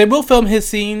 But they will film his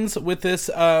scenes with this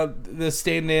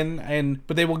stand-in,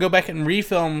 but they will go back and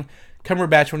refilm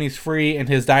Cumberbatch when he's free and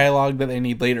his dialogue that they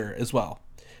need later as well.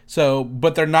 So,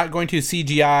 but they're not going to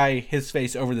CGI his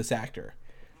face over this actor.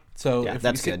 So yeah,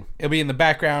 that's good. It'll be in the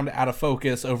background, out of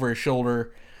focus, over his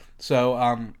shoulder. So,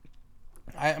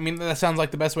 I mean, that sounds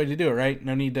like the best way to do it, right?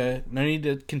 No need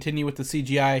to continue with the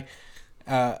CGI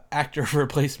actor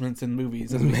replacements in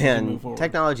movies. Man,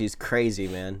 technology is crazy,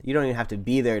 man. You don't even have to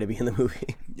be there to be in the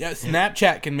movie. Yeah,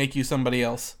 Snapchat can make you somebody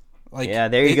else. Like, yeah,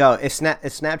 there you go. If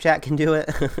Snapchat can do it,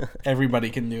 everybody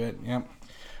can do it. Yeah.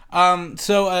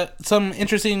 So some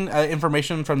interesting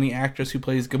information from the actress who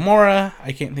plays Gamora.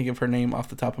 I can't think of her name off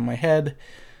the top of my head.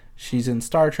 She's in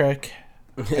Star Trek.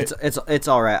 It's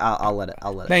all right. I'll let it.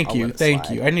 Thank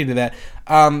you. I needed that.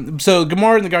 So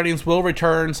Gamora and the Guardians will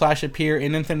return / appear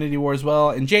in Infinity War as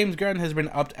well, and James Gunn has been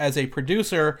upped as a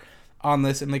producer on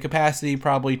this in the capacity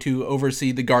probably to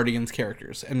oversee the Guardians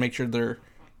characters and make sure they're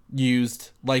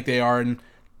used like they are, and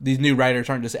these new writers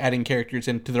aren't just adding characters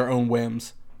into their own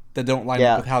whims that don't line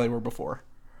up with how they were before.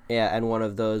 Yeah, and one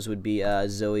of those would be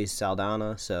Zoe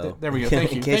Saldana. So there we go.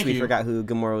 Thank you. In case we forgot who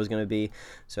Gamora was going to be,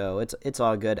 so it's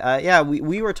all good. Yeah,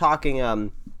 we were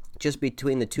talking just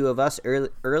between the two of us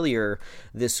earlier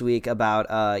this week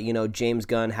about James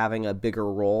Gunn having a bigger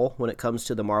role when it comes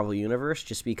to the Marvel Universe,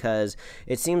 just because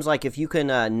it seems like if you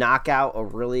can knock out a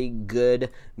really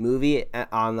good movie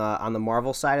on the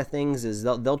Marvel side of things, is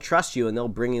they'll trust you and they'll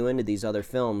bring you into these other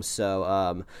films.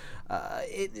 So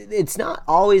it's not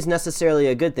always necessarily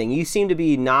a good thing. You seem to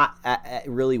be not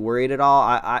really worried at all.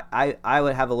 I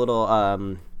would have a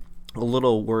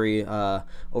little worry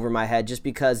over my head, just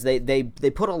because they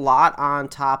put a lot on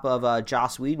top of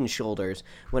Joss Whedon's shoulders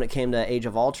when it came to Age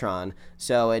of Ultron.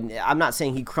 So, and I'm not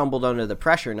saying he crumbled under the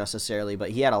pressure necessarily,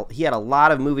 but he had a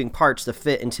lot of moving parts to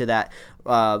fit into that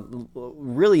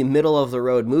really middle of the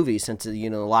road movie, since a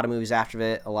lot of movies after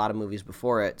it, a lot of movies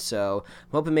before it. So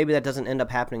I'm hoping maybe that doesn't end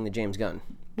up happening to James Gunn.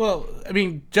 Well, I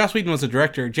mean, Joss Whedon was a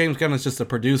director. James Gunn is just a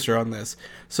producer on this.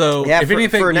 So, yeah, if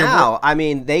anything, for now, I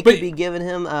mean, they could be giving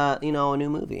him, a new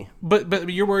movie. But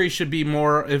your worry should be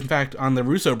more, in fact, on the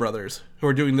Russo brothers, who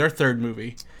are doing their third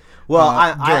movie. Well,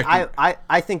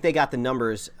 I think they got the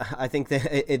numbers. I think that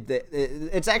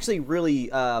it's actually really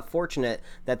fortunate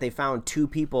that they found two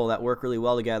people that work really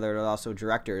well together that are also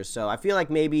directors. So I feel like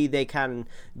maybe they can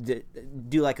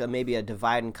do like maybe a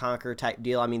divide and conquer type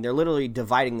deal. I mean, they're literally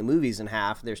dividing the movies in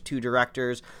half. There's two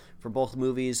directors for both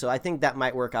movies, so I think that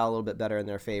might work out a little bit better in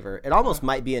their favor. It almost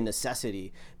might be a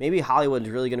necessity. Maybe Hollywood's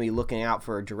really going to be looking out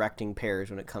for directing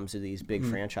pairs when it comes to these big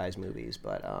franchise movies,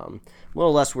 but I'm a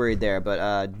little less worried there.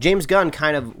 But James Gunn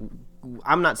kind of,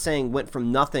 I'm not saying went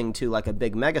from nothing to like a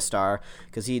big megastar,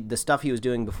 because the stuff he was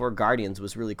doing before Guardians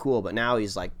was really cool, but now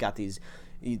he's like got these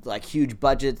like huge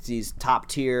budgets, these top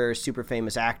tier, super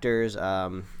famous actors.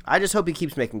 I just hope he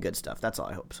keeps making good stuff. That's all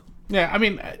I hope. So. Yeah, I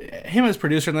mean, him as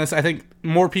producer in this, I think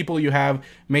more people you have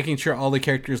making sure all the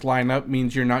characters line up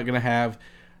means you're not going to have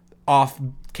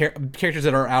characters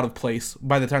that are out of place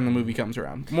by the time the movie comes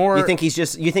around. You think he's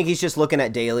just looking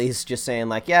at dailies, just saying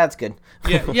like, yeah, it's good.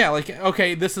 yeah, like,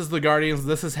 okay, this is the Guardians.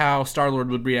 This is how Star-Lord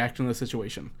would react in this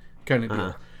situation, kind of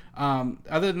deal.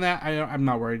 Other than that, I'm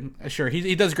not worried. Sure,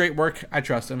 he does great work. I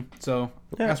trust him, so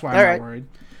that's why I'm not worried.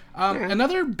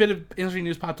 Another bit of interesting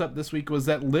news popped up this week was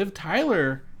that Liv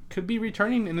Tyler could be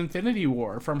returning in Infinity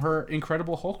War from her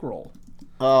Incredible Hulk role.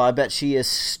 Oh, I bet she is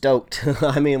stoked.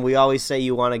 I mean, we always say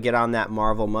you want to get on that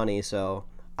Marvel money, so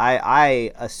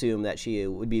I assume that she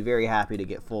would be very happy to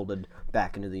get folded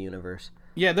back into the universe.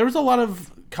 Yeah, there was a lot of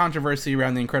controversy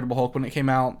around the Incredible Hulk when it came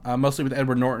out, mostly with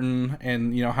Edward Norton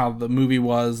and how the movie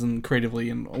was and creatively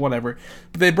and whatever.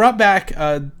 But they brought back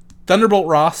Thunderbolt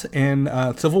Ross in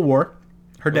Civil War,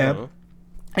 her dad,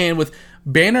 and with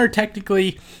Banner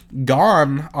technically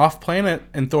gone off planet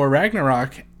in Thor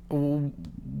Ragnarok,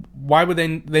 why would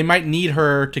they might need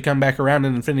her to come back around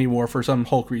in Infinity War for some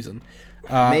Hulk reason.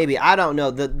 Maybe. I don't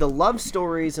know. The love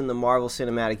stories in the Marvel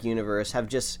Cinematic Universe have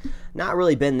just not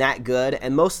really been that good,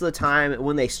 and most of the time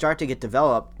when they start to get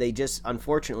developed, they just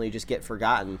unfortunately just get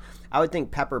forgotten. I would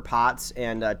think Pepper Potts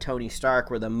and Tony Stark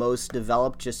were the most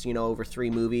developed, just over 3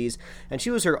 movies, and she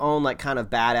was her own like kind of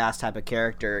badass type of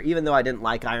character. Even though I didn't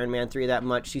like Iron Man 3 that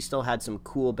much, she still had some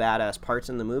cool badass parts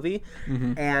in the movie.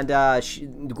 And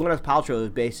Gwyneth Paltrow is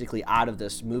basically out of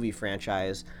this movie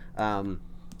franchise.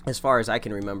 As far as I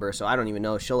can remember, so I don't even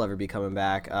know if she'll ever be coming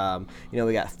back.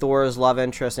 We got Thor's love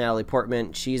interest, Natalie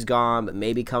Portman. She's gone, but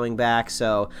maybe coming back.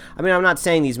 So, I mean, I'm not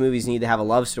saying these movies need to have a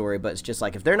love story, but it's just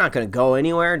like if they're not going to go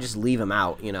anywhere, just leave them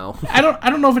out. I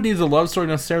don't know if it needs a love story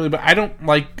necessarily, but I don't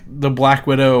like the Black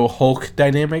Widow Hulk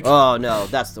dynamic. Oh no,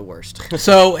 that's the worst.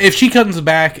 So if she comes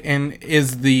back and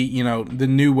is the the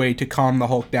new way to calm the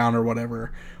Hulk down or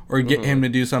whatever, or get him to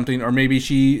do something, or maybe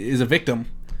she is a victim.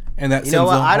 And that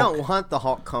I don't want the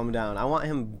Hulk calm down. I want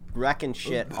him wrecking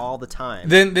shit all the time.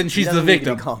 Then she's the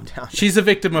victim. She's a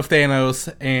victim of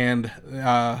Thanos, and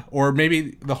or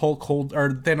maybe the Hulk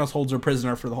Thanos holds her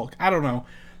prisoner for the Hulk. I don't know.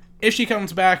 If she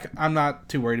comes back, I'm not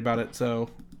too worried about it.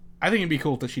 So I think it'd be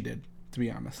cool if she did, to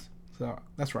be honest. So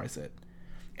that's where I sit.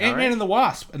 Ant-Man and the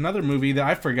Wasp, another movie that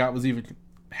I forgot was even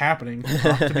happening,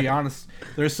 to be honest.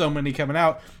 There's so many coming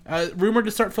out, rumored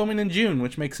to start filming in June,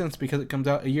 which makes sense because it comes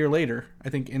out a year later, I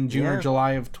think in June or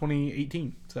July of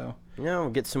 2018. So we'll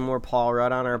get some more Paul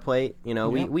Rudd on our plate.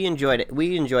 We enjoyed it.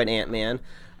 We enjoyed Ant-Man.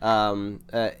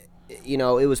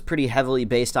 It was pretty heavily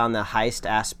based on the heist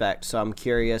aspect, so I'm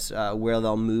curious where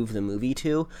they'll move the movie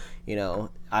to.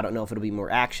 I don't know if it'll be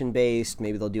more action-based.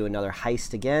 Maybe they'll do another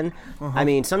heist again. I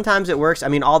mean, sometimes it works. I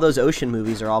mean, all those ocean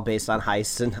movies are all based on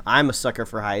heists, and I'm a sucker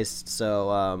for heists.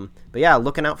 So, but yeah,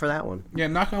 looking out for that one. Yeah,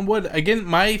 knock on wood. Again,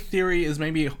 my theory is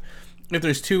maybe if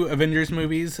there's two Avengers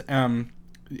movies a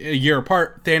year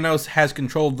apart, Thanos has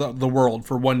controlled the world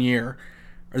for 1 year,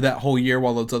 or that whole year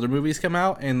while those other movies come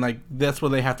out, and like that's where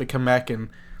they have to come back and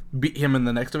beat him in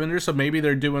the next Avengers. So maybe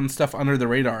they're doing stuff under the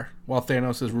radar while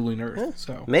Thanos is ruling Earth.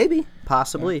 So maybe,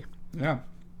 possibly. Yeah.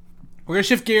 We're going to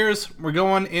shift gears. We're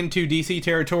going into DC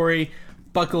territory.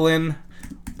 Buckle in.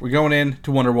 We're going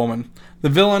into Wonder Woman. The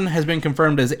villain has been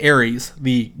confirmed as Ares,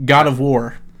 the god of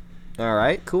war. All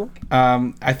right, cool.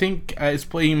 I think it's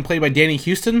being played by Danny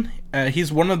Houston.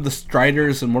 He's one of the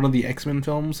Striders in one of the X-Men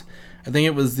films. I think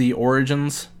it was the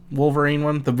Origins Wolverine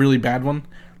one, the really bad one.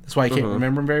 That's why I can't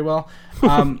remember him very well.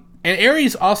 And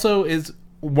Ares also is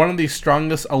one of the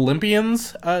strongest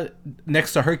Olympians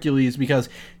next to Hercules, because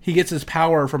he gets his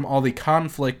power from all the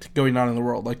conflict going on in the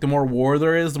world. Like, the more war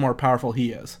there is, the more powerful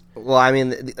he is. Well, I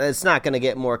mean, it's not going to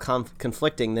get more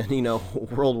conflicting than,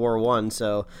 World War I,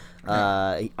 so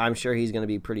I'm sure he's going to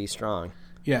be pretty strong.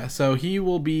 Yeah, so he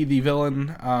will be the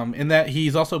villain, in that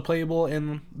he's also playable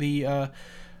in the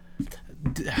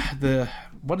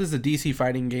what is the DC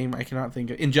fighting game? I cannot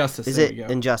think of. Injustice. Is it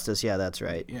Injustice? Yeah, that's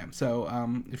right. Yeah. So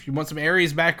if you want some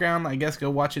Ares background, I guess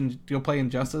go play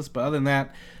Injustice. But other than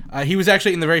that, he was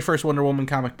actually in the very first Wonder Woman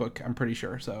comic book, I'm pretty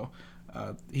sure. So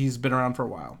he's been around for a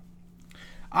while.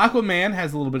 Aquaman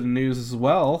has a little bit of news as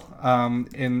well,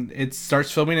 and it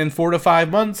starts filming in 4 to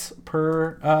 5 months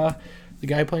per the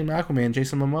guy playing Aquaman,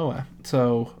 Jason Momoa.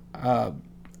 So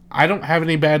I don't have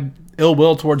any ill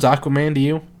will towards Aquaman. Do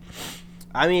you?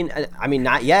 I mean,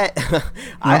 not yet.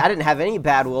 I didn't have any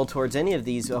bad will towards any of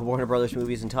these Warner Brothers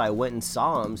movies until I went and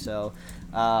saw them. So,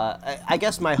 I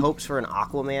guess my hopes for an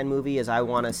Aquaman movie is I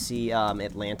want to see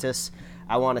Atlantis.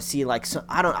 I want to see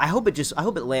I hope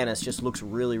Atlantis just looks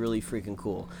really, really freaking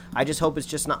cool. I just hope it's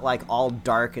just not like all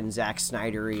dark and Zack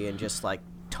Snydery and just like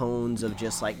tones of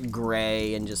just like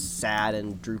gray and just sad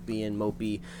and droopy and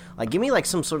mopey. Like, give me like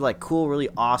some sort of like cool, really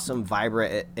awesome,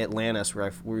 vibrant Atlantis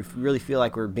where we really feel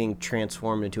like we're being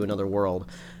transformed into another world,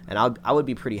 and I would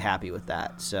be pretty happy with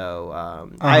that. So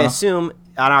I assume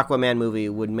an Aquaman movie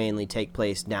would mainly take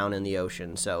place down in the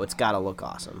ocean, so it's got to look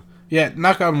awesome. Yeah,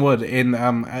 knock on wood. And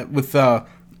with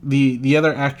the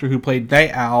other actor who played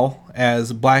Night Owl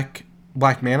as Black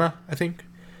Manta, I think.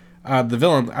 The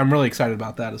villain, I'm really excited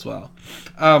about that as well.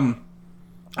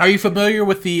 Are you familiar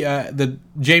with the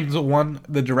James Wan,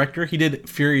 the director? He did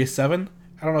Furious 7.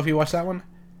 I don't know if you watched that one.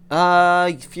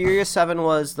 Furious 7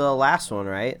 was the last one,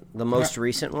 right? The most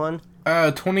recent one?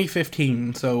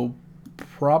 2015, so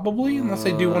probably, unless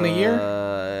they do one a year.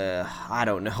 I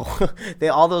don't know.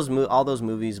 all those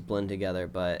movies blend together,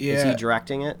 but is he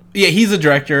directing it? Yeah, he's a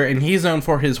director, and he's known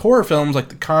for his horror films like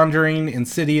The Conjuring,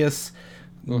 Insidious,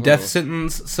 Death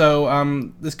Sentence.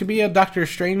 So this could be a Doctor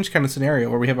Strange kind of scenario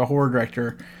where we have a horror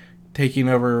director taking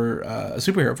over a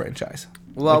superhero franchise.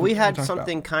 Well, we had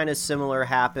something kind of similar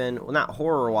happen. Well, not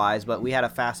horror-wise, but we had a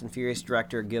Fast and Furious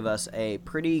director give us a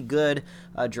pretty good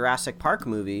Jurassic Park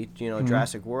movie.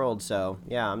 Jurassic World. So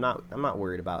yeah, I'm not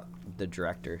worried about the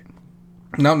director.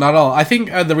 No, not at all. I think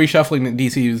the reshuffling at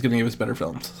DC is going to give us better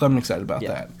films, so I'm excited about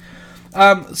that.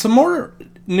 Some more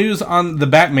news on the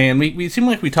Batman. We seem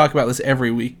like we talk about this every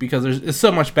week because there's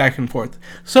so much back and forth,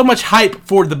 so much hype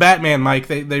for the Batman, Mike.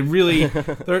 They really,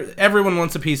 everyone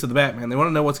wants a piece of the Batman. They want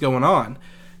to know what's going on,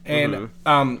 and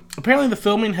apparently the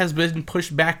filming has been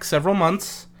pushed back several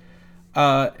months.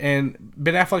 And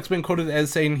Ben Affleck's been quoted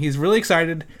as saying he's really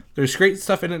excited. There's great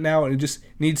stuff in it now, and it just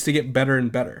needs to get better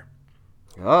and better.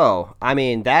 Oh, I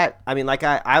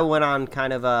went on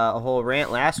kind of a whole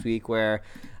rant last week where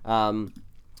I'm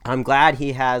glad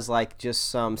he has like just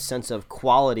some sense of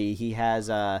quality. He has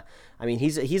he's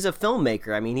a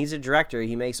filmmaker. He's a director.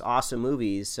 He makes awesome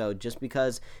movies. So just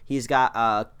because he's got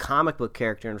a comic book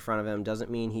character in front of him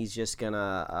doesn't mean he's just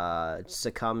gonna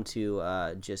succumb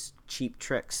to just cheap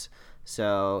tricks.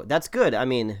 So that's good.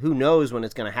 Who knows when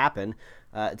it's gonna happen?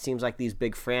 It seems like these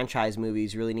big franchise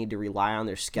movies really need to rely on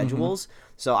their schedules.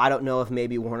 So I don't know if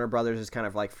maybe Warner Brothers is kind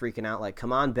of like freaking out, like,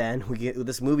 come on, Ben,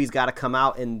 this movie's got to come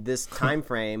out in this time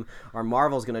frame, or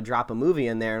Marvel's going to drop a movie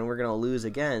in there and we're going to lose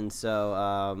again.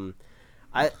 So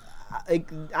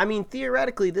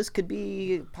theoretically, this could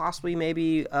be possibly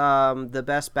maybe the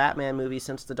best Batman movie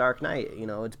since The Dark Knight.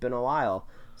 It's been a while.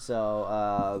 So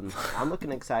I'm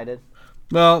looking excited.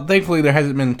 Well, thankfully there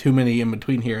hasn't been too many in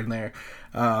between here and there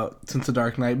since The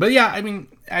Dark Knight. But yeah,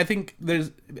 I think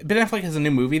Ben Affleck has a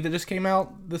new movie that just came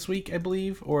out this week, I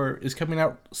believe, or is coming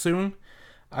out soon.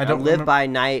 I don't Live by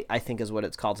Night, I think is what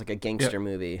it's called. It's like a gangster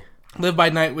movie. Live by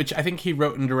Night, which I think he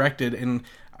wrote and directed, and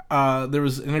there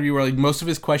was an interview where like most of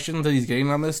his questions that he's getting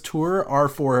on this tour are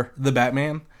for the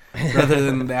Batman. rather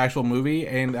than the actual movie.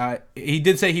 And he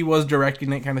did say he was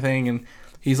directing it, kind of thing. And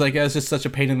he's like, it's just such a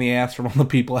pain in the ass from all the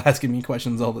people asking me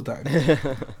questions all the time.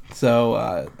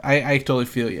 So I totally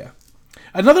feel you.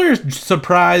 Another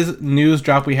surprise news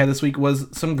drop we had this week was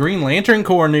some Green Lantern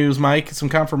Corps news, Mike. Some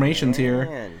confirmations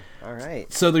here. All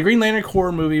right. So the Green Lantern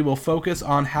Corps movie will focus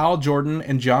on Hal Jordan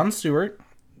and Jon Stewart.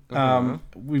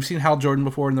 We've seen Hal Jordan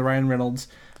before in the Ryan Reynolds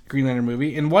Green Lantern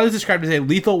movie. And what is described as a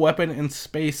lethal weapon in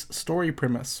space story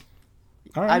premise.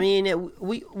 All right. I mean,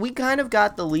 we kind of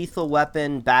got the lethal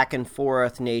weapon back and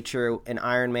forth nature in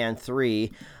Iron Man 3.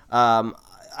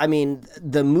 I mean,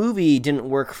 the movie didn't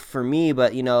work for me,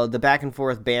 but, the back and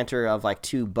forth banter of, like,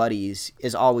 two buddies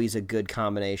is always a good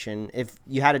combination. If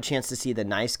you had a chance to see The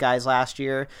Nice Guys last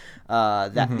year,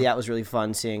 that was really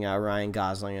fun, seeing Ryan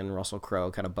Gosling and Russell Crowe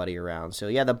kind of buddy around. So,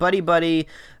 yeah, the buddy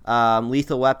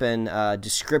lethal weapon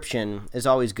description is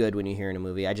always good when you hear in a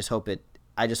movie. I just hope it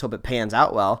pans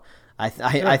out well.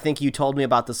 I think you told me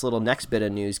about this little next bit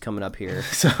of news coming up here.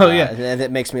 So yeah, and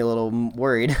it makes me a little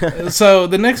worried. So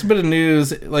the next bit of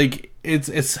news, like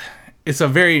it's a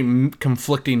very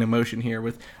conflicting emotion here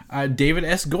with David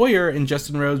S. Goyer and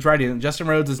Justin Rhodes writing. Justin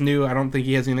Rhodes is new. I don't think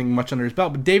he has anything much under his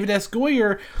belt, but David S.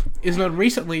 Goyer is known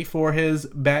recently for his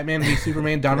Batman v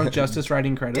Superman: Dawn of Justice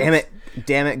writing credits.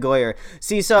 Damn it, Goyer.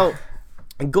 See, so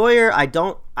Goyer, I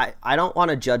don't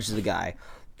want to judge the guy.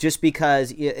 Just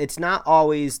because it's not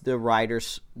always the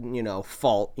writer's,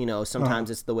 fault.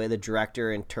 Sometimes it's the way the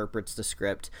director interprets the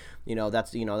script.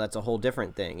 That's a whole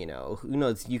different thing. Who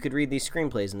knows? You could read these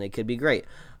screenplays and they could be great.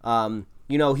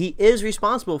 He is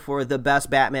responsible for the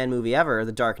best Batman movie ever,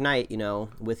 The Dark Knight.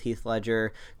 With Heath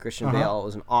Ledger, Christian Bale. It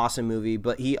was an awesome movie.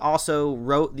 But he also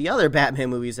wrote the other Batman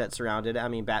movies that surrounded it. I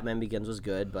mean, Batman Begins was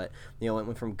good, but it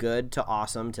went from good to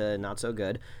awesome to not so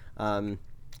good.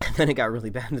 And then it got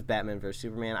really bad with Batman vs.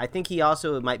 Superman. I think he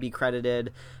also might be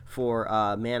credited for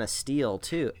Man of Steel,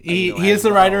 too. He is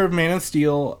the writer of Man of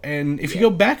Steel. And if you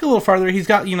go back a little farther, he's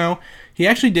got, he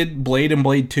actually did Blade and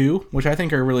Blade 2, which I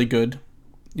think are really good.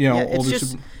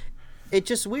 It's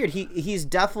just weird. He's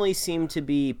definitely seemed to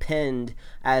be pinned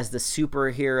as the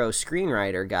superhero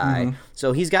screenwriter guy.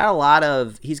 So he's got a lot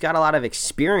of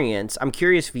experience. I'm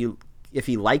curious if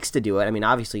he likes to do it. I mean,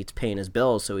 obviously it's paying his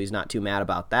bills, so he's not too mad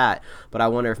about that. But I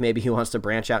wonder if maybe he wants to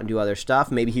branch out and do other stuff.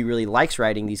 Maybe he really likes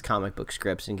writing these comic book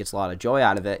scripts and gets a lot of joy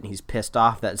out of it, and he's pissed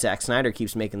off that Zack Snyder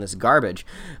keeps making this garbage.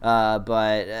 I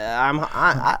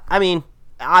mean,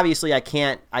 obviously I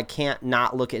can't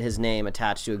not look at his name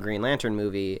attached to a Green Lantern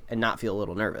movie and not feel a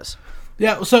little nervous.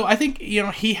 Yeah, so I think,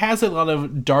 he has a lot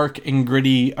of dark and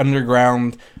gritty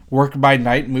underground work by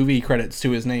night movie credits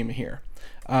to his name here.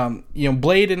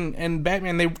 Blade and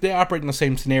Batman, they operate in the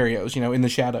same scenarios, in the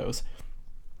shadows.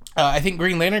 I think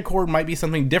Green Lantern Corps might be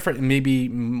something different and maybe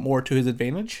more to his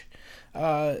advantage.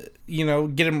 Get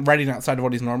him writing outside of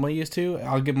what he's normally used to.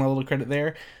 I'll give him a little credit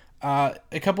there.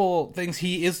 A couple things.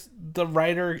 He is the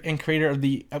writer and creator of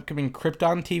the upcoming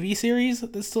Krypton TV series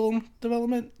that's still in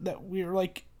development that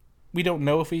we don't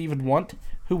know if we even want.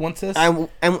 Who wants this? And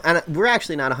we're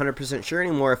actually not 100% sure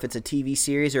anymore if it's a TV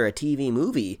series or a TV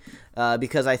movie,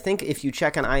 because I think if you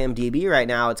check on IMDb right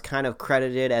now, it's kind of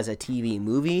credited as a TV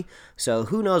movie. So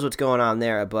who knows what's going on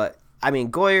there? But I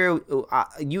mean, Goyer,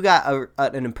 you got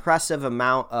an impressive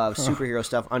amount of superhero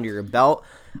stuff under your belt.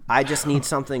 I just need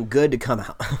something good to come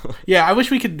out. Yeah, I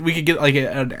wish we could get like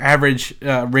an average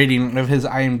rating of his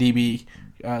IMDb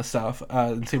stuff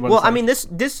and see what. Well, I mean,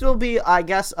 this will be, I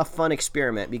guess, a fun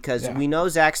experiment because we know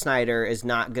Zack Snyder is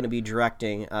not going to be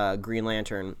directing Green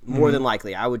Lantern more than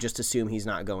likely. I would just assume he's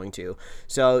not going to.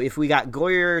 So if we got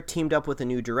Goyer teamed up with a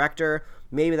new director,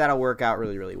 maybe that'll work out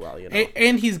really, really well.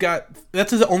 And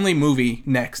that's his only movie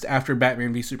next after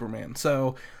Batman v Superman.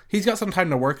 So he's got some time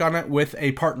to work on it with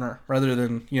a partner rather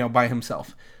than by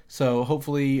himself. So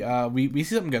hopefully we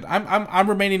see something good. I'm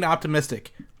remaining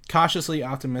optimistic. Cautiously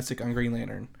optimistic on Green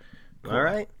Lantern. Cool. All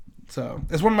right. So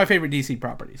it's one of my favorite DC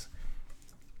properties.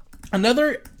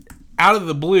 Another out of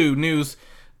the blue news,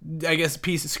 I guess,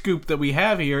 piece of scoop that we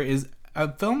have here is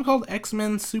a film called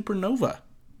X-Men Supernova.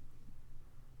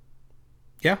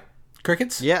 Yeah,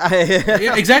 crickets. Yeah,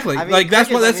 yeah, exactly. I mean,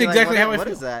 that's exactly how I feel. What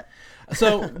is that?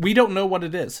 So we don't know what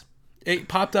it is. It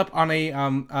popped up on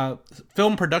a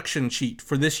film production sheet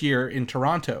for this year in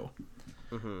Toronto.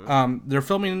 They're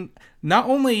filming. Not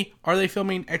only are they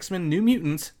filming X-Men New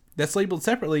Mutants, that's labeled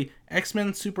separately.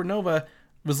 X-Men Supernova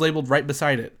was labeled right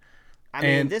beside it. I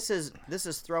mean, this is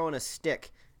throwing a stick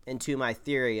into my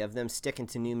theory of them sticking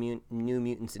to New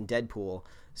Mutants and Deadpool.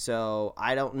 So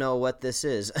I don't know what this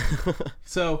is.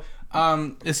 So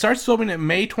it starts filming in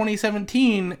May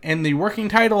 2017, and the working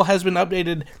title has been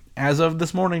updated as of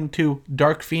this morning, to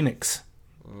Dark Phoenix.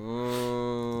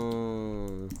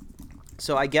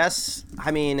 So I guess,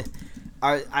 I mean,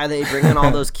 are they bringing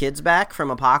all those kids back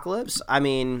from Apocalypse? I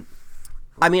mean,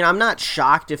 I'm not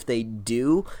shocked if they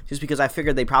do, just because I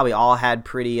figured they probably all had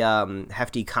pretty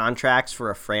hefty contracts for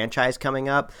a franchise coming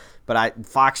up. But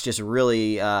Fox just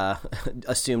really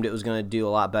assumed it was going to do a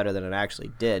lot better than it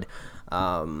actually did.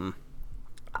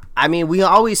 I mean, we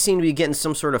always seem to be getting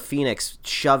some sort of Phoenix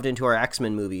shoved into our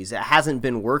X-Men movies. It hasn't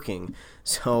been working,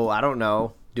 so I don't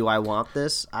know. Do I want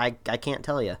this? I can't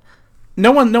tell you.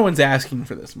 No one's asking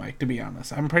for this, Mike, to be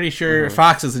honest. I'm pretty sure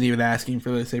Fox isn't even asking for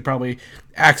this. They probably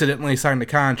accidentally signed a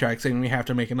contract saying we have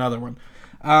to make another one.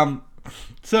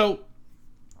 So,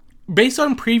 based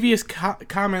on previous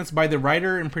comments by the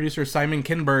writer and producer Simon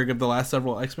Kinberg of the last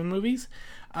several X-Men movies,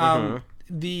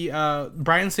 the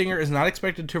Bryan Singer is not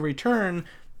expected to return.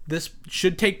 This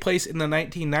should take place in the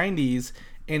 1990s,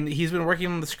 and he's been working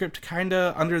on the script kind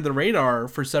of under the radar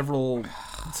for several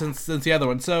since the other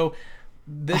one. So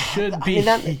this should be.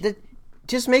 I mean, that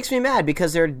just makes me mad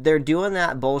because they're doing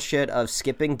that bullshit of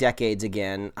skipping decades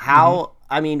again. How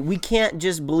I mean, we can't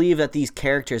just believe that these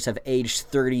characters have aged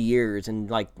 30 years in,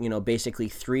 like, basically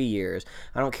 3 years.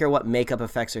 I don't care what makeup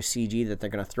effects or CG that they're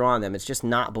going to throw on them. It's just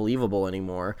not believable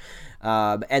anymore.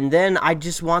 And then I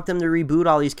just want them to reboot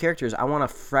all these characters. I want a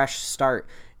fresh start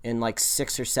in like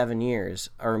 6 or 7 years,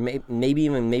 or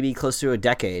maybe close to a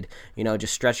decade.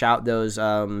 Just stretch out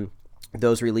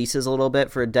those releases a little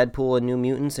bit for Deadpool and New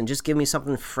Mutants, and just give me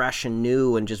something fresh and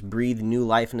new, and just breathe new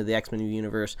life into the X-Men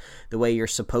universe the way you're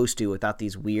supposed to, without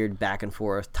these weird back and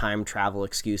forth time travel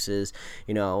excuses,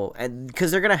 and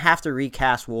because they're gonna have to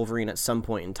recast Wolverine at some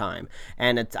point in time,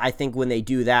 and I think when they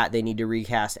do that, they need to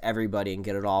recast everybody and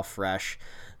get it all fresh.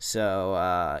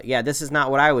 So this is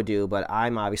not what I would do, but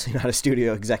I'm obviously not a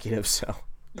studio executive, so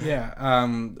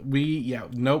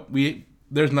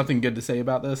there's nothing good to say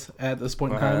about this at this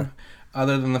point in time,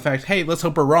 other than the fact, hey, let's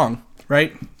hope we're wrong,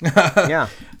 right? Yeah.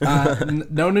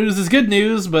 No news is good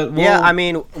news, but I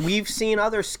mean, we've seen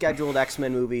other scheduled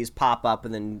X-Men movies pop up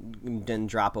and then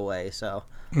drop away, so.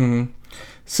 Mm-hmm.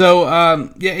 So,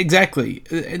 exactly.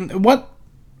 And what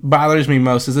bothers me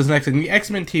most is this next thing. The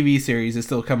X-Men TV series is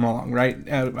still coming along, right?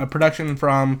 A production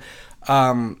from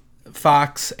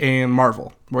Fox and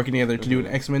Marvel working together to do an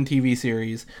X-Men TV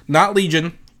series. Not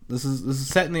Legion. This is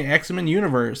set in the X-Men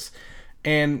universe,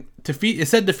 and it's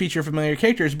said to feature familiar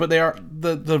characters, but they are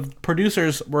the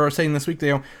producers were saying this week,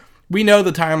 we know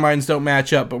the timelines don't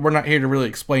match up, but we're not here to really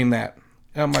explain that.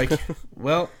 And I'm like,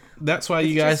 well, that's why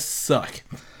you guys suck.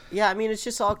 Yeah, I mean, it's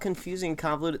just all confusing,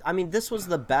 convoluted. I mean, this was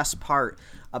the best part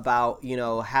about,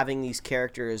 having these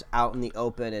characters out in the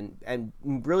open and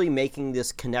really making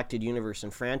this connected universe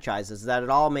and franchises, that it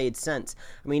all made sense.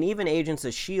 I mean, even Agents of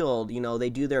S.H.I.E.L.D., they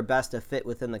do their best to fit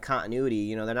within the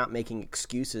continuity. They're not making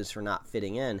excuses for not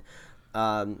fitting in.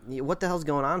 What the hell's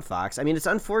going on, Fox? I mean, it's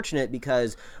unfortunate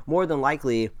because more than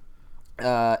likely,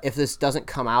 if this doesn't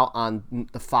come out on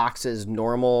the Fox's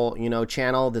normal,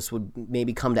 channel, this would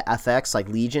maybe come to FX like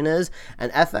Legion is,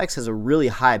 and FX has a really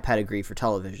high pedigree for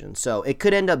television, so it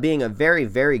could end up being a very,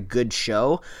 very good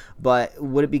show, but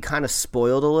would it be kind of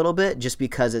spoiled a little bit just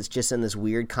because it's just in this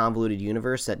weird convoluted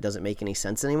universe that doesn't make any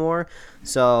sense anymore?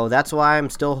 So that's why I'm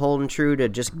still holding true to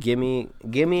just give me a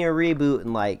reboot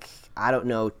in, like, I don't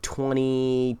know,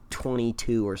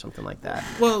 2022 or something like that.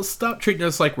 Well, stop treating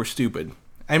us like we're stupid.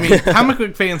 I mean, comic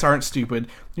book fans aren't stupid.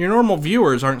 Your normal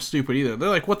viewers aren't stupid either. They're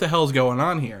like, what the hell's going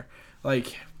on here?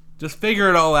 Like, just figure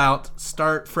it all out,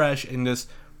 start fresh, and just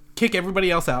kick everybody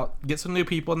else out. Get some new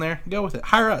people in there. Go with it.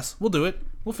 Hire us. We'll do it.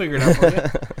 We'll figure it out for you.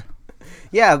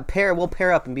 Yeah, we'll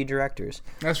pair up and be directors.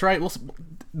 That's right. We'll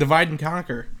divide and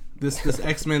conquer this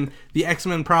X-Men, the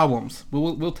X-Men problems.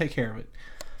 We'll take care of it.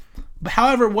 But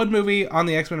however, one movie on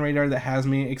the X-Men radar that has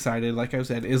me excited, like I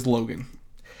said, is Logan.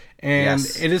 And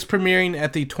It is premiering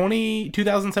at the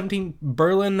 2017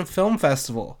 Berlin Film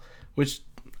Festival, which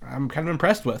I'm kind of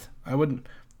impressed with.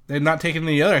 They've not taken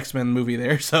any other X-Men movie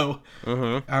there, so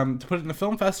to put it in the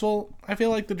film festival, I feel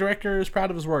like the director is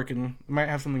proud of his work and might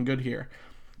have something good here.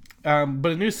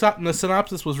 But the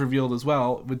synopsis was revealed as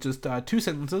well, with just 2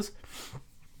 sentences.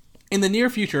 In the near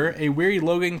future, a weary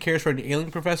Logan cares for an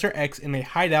alien Professor X in a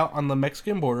hideout on the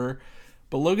Mexican border,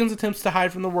 but Logan's attempts to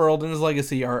hide from the world and his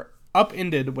legacy are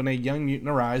upended when a young mutant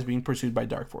arrives being pursued by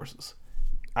dark forces.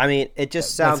 I mean, it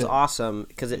just sounds awesome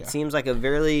because it seems like a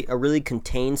really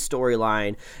contained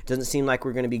storyline. It doesn't seem like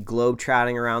we're going to be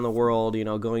globe-trotting around the world,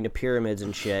 going to pyramids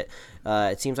and shit.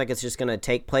 It seems like it's just going to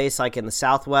take place like in the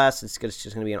Southwest. It's just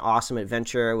going to be an awesome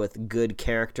adventure with good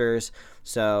characters.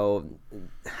 So,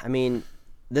 I mean,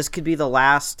 this could be the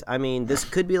last. I mean, this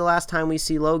could be the last time we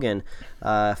see Logan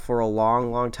for a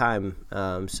long, long time.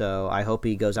 So I hope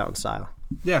he goes out in style.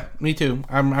 Yeah, me too.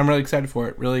 I'm really excited for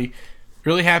it. Really,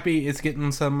 really happy it's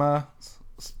getting some. I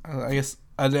guess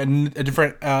a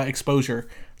different exposure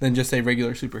than just a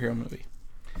regular superhero movie.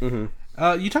 Mm-hmm.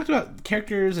 You talked about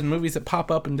characters and movies that pop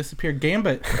up and disappear.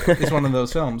 Gambit is one of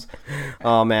those films.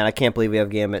 Oh, man, I can't believe we have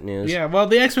Gambit news. Yeah, well,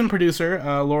 the X-Men producer,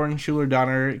 Lauren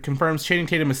Schuler-Donner, confirms Channing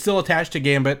Tatum is still attached to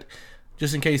Gambit,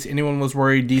 just in case anyone was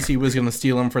worried DC was going to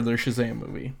steal him for their Shazam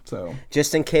movie. So,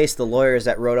 just in case the lawyers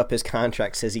that wrote up his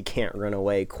contract says he can't run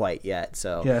away quite yet.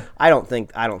 So, yeah. I don't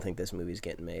think this movie's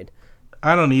getting made.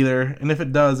 I don't either, and if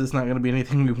it does, it's not going to be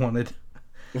anything we wanted.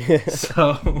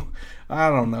 So, I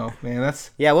don't know, man.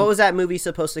 What was that movie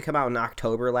supposed to come out in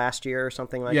October last year or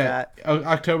something like that?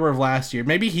 October of last year.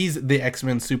 Maybe he's the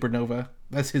X-Men Supernova.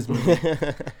 That's his movie.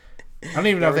 I don't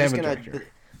even know if they have a director.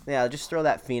 Yeah, just throw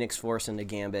that Phoenix Force into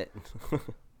Gambit.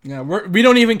 Yeah, we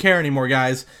don't even care anymore,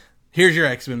 guys. Here's your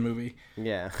X-Men movie.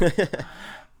 Yeah.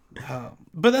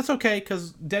 But that's okay,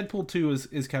 because Deadpool 2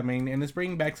 is coming, and it's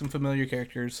bringing back some familiar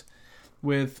characters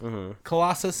with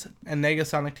Colossus and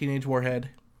Negasonic Teenage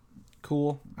Warhead.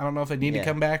 Cool. I don't know if they need to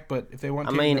come back, but if they want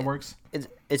to, that works.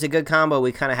 It's a good combo.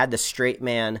 We kind of had the straight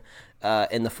man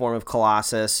in the form of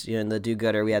Colossus, in the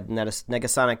do-gooder. We had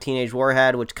Negasonic Teenage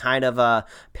Warhead, which kind of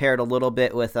paired a little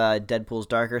bit with Deadpool's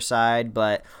darker side.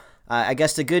 But I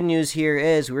guess the good news here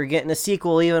is we're getting a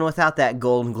sequel even without that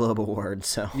Golden Globe award.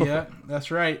 So yeah,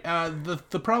 that's right.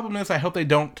 The problem is I hope they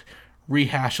don't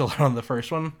rehash a lot on the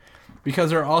first one, because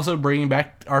they're also bringing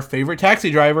back our favorite taxi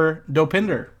driver,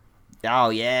 Dopinder.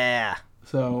 Oh, yeah.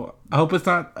 So I hope it's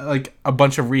not like a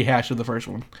bunch of rehash of the first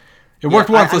one. It worked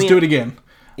once, let's do it again.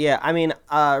 Yeah, I mean,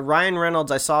 Ryan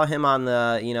Reynolds, I saw him on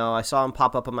I saw him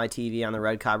pop up on my TV on the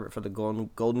red carpet for the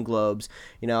Golden Globes.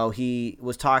 He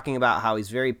was talking about how he's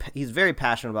very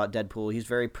passionate about Deadpool. He's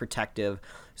very protective.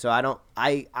 So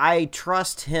I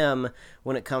trust him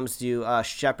when it comes to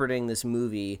shepherding this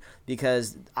movie,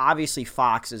 because obviously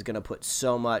Fox is going to put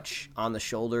so much on the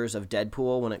shoulders of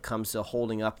Deadpool when it comes to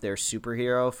holding up their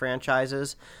superhero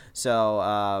franchises. So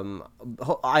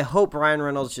I hope Ryan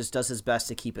Reynolds just does his best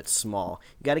to keep it small.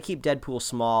 You got to keep Deadpool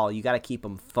small. You got to keep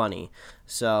him funny.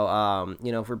 So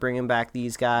if we're bringing back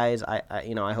these guys,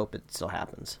 I hope it still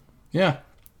happens. Yeah.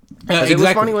 It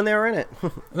was funny when they were in it.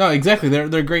 No, exactly.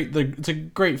 They're great. It's a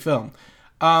great film.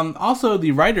 Also,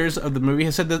 the writers of the movie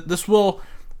have said that this will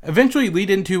eventually lead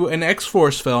into an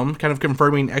X-Force film, kind of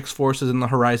confirming X-Force is in the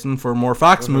horizon for more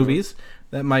Fox movies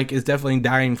that Mike is definitely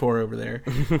dying for over there.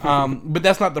 But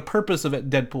that's not the purpose of it,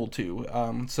 Deadpool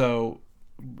 2. So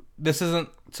this isn't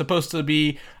supposed to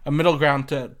be a middle ground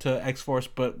to X-Force,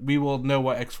 but we will know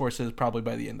what X-Force is probably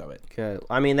by the end of it. Okay.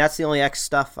 I mean, that's the only X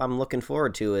stuff I'm looking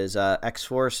forward to is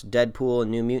X-Force, Deadpool,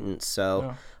 and New Mutants.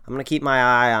 So I'm going to keep my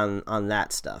eye on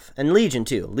that stuff. And Legion,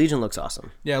 too. Legion looks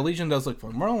awesome. Yeah, Legion does look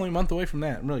fun. We're only a month away from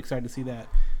that. I'm really excited to see that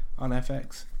on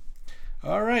FX.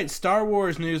 All right, Star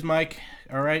Wars news, Mike.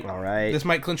 All right. This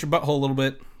might clinch your butthole a little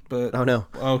bit, but... Oh, no.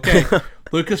 Okay.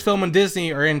 Lucasfilm and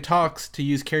Disney are in talks to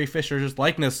use Carrie Fisher's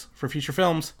likeness for future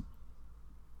films.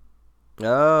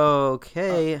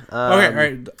 Okay. Okay, all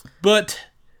right. But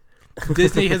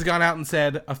Disney has gone out and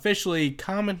said, officially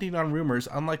commenting on rumors,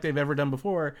 unlike they've ever done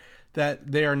before, that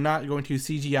they are not going to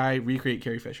CGI recreate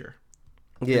Carrie Fisher.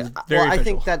 Yeah. Well, I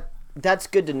think that's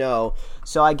good to know.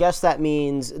 So I guess that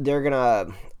means they're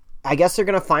going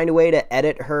to find a way to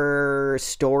edit her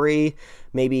story,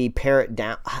 maybe pare it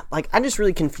down. Like, I'm just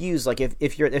really confused. Like,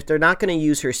 if they're not going to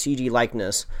use her CG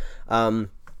likeness, I'm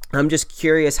just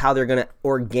curious how they're going to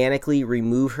organically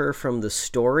remove her from the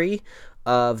story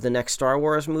of the next Star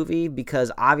Wars movie,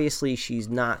 because obviously she's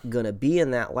not going to be in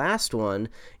that last one,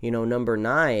 number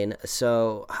 9.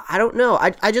 So I don't know.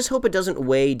 I just hope it doesn't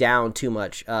weigh down too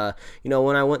much.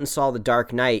 When I went and saw The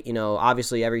Dark Knight,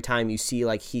 obviously every time you see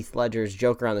like Heath Ledger's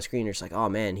Joker on the screen, you're just like, oh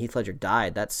man, Heath Ledger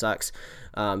died. That sucks.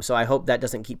 So I hope that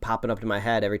doesn't keep popping up to my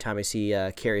head every time I see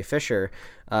Carrie Fisher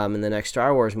in the next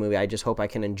Star Wars movie. I just hope I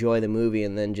can enjoy the movie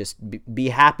and then just be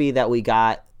happy that we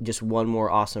got just one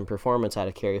more awesome performance out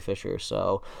of Carrie Fisher.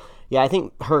 So, yeah, I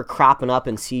think her cropping up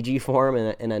in CG form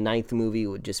in a 9th movie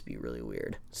would just be really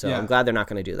weird. So yeah. I'm glad they're not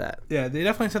going to do that. Yeah, they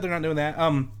definitely said they're not doing that.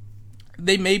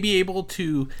 They may be able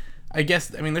to...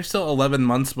 there's still 11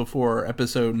 months before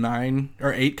episode 9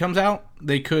 or 8 comes out.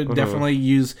 They could definitely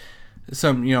use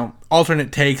some,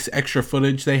 alternate takes, extra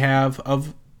footage they have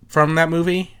from that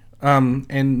movie,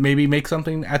 and maybe make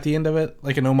something at the end of it,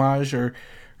 like an homage, or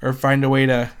find a way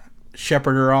to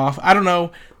shepherd her off. I don't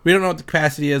know. We don't know what the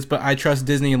capacity is, but I trust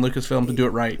Disney and Lucasfilm to do it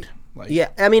right. Yeah,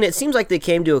 I mean, it seems like they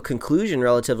came to a conclusion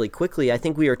relatively quickly. I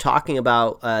think we were talking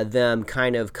about them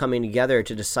kind of coming together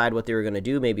to decide what they were going to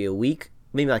do maybe a week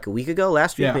ago,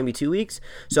 last week, maybe 2 weeks.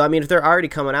 So, I mean, if they're already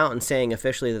coming out and saying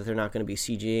officially that they're not going to be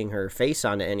CGing her face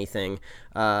onto anything,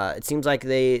 it seems like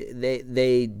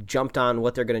they jumped on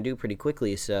what they're going to do pretty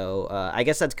quickly. So, I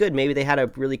guess that's good. Maybe they had a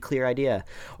really clear idea.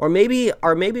 Or maybe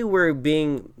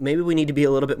we need to be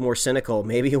a little bit more cynical.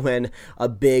 Maybe when a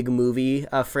big movie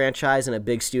franchise and a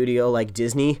big studio like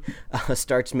Disney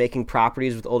starts making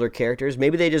properties with older characters,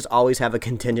 maybe they just always have a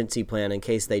contingency plan in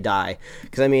case they die.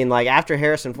 Because, I mean, like, after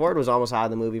Harrison Ford was almost out of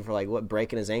the movie for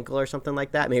breaking his ankle or something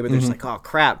like that. Maybe they're just like, oh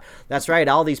crap, that's right,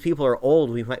 all these people are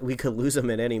old. We could lose them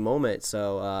at any moment.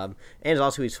 So and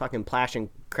also he's fucking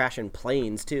crashing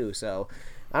planes too. So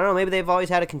I don't know. Maybe they've always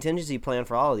had a contingency plan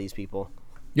for all of these people.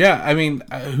 Yeah, I mean,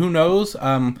 who knows?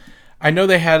 I know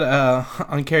they had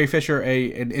on Carrie Fisher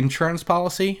an insurance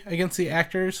policy against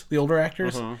the older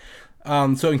actors.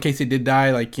 So in case they did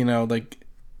die,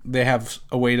 they have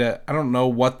a way to. I don't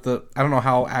know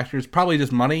how actors, probably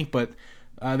just money, but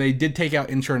they did take out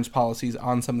insurance policies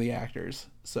on some of the actors.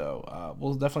 So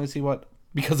we'll definitely see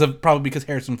because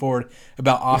Harrison Ford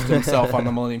about offed himself on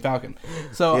the Millennium Falcon.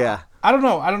 So yeah. I don't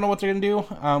know what they're gonna do.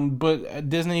 But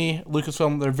Disney,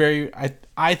 Lucasfilm, they're very.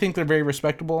 I think they're very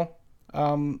respectable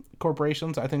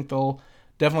corporations. I think they'll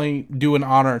definitely do an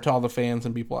honor to all the fans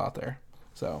and people out there.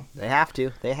 So they have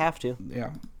to. Yeah.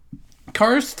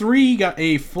 Cars 3 got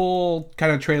a full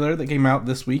kind of trailer that came out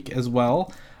this week as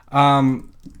well.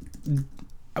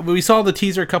 We saw the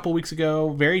teaser a couple weeks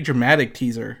ago. Very dramatic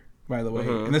teaser, by the way.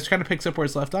 And this kind of picks up where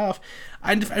it's left off.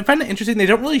 I find it interesting. They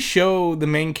don't really show the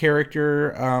main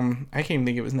character. I can't even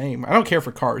think of his name. I don't care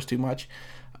for Cars too much.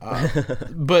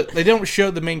 But they don't show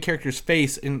the main character's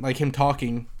face in him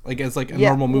talking as a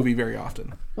normal movie very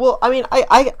often. Well, I mean,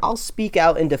 I'll speak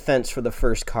out in defense for the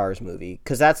first Cars movie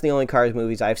because that's the only Cars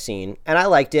movies I've seen, and I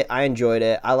liked it. I enjoyed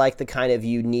it. I like the kind of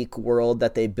unique world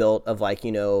that they built of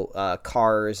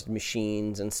cars,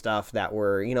 machines, and stuff that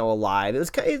were alive. It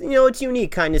was it's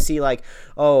unique kind of see like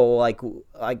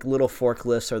little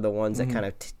forklifts are the ones that kind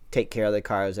of take care of the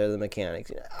cars. They're the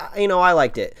mechanics. I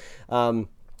liked it.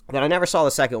 Then I never saw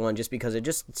the second one just because it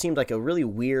just seemed like a really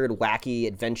weird, wacky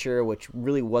adventure, which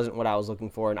really wasn't what I was looking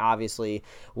for. And obviously,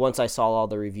 once I saw all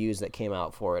the reviews that came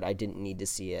out for it, I didn't need to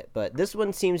see it. But this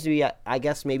one seems to be, I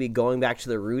guess, maybe going back to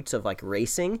the roots of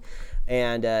racing.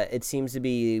 And it seems to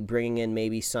be bringing in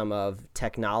maybe some of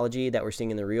technology that we're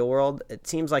seeing in the real world. It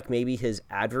seems like maybe his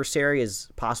adversary is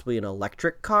possibly an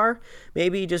electric car.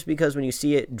 Maybe just because when you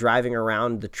see it driving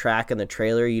around the track in the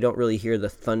trailer, you don't really hear the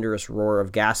thunderous roar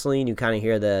of gasoline. You kind of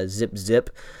hear the zip zip.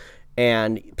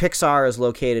 And Pixar is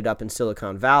located up in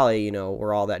Silicon Valley,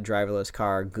 where all that driverless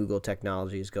car Google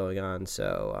technology is going on.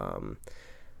 So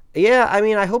yeah, I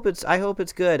mean, I hope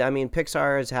it's good. I mean,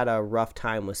 Pixar has had a rough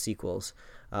time with sequels.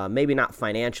 Maybe not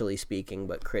financially speaking,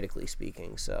 but critically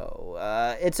speaking. So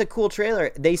it's a cool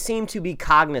trailer. They seem to be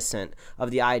cognizant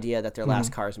of the idea that their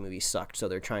last Cars movie sucked, so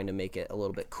they're trying to make it a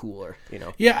little bit cooler.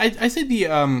 Yeah, I say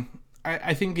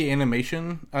I think the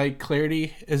animation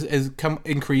clarity is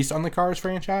increased on the Cars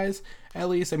franchise. At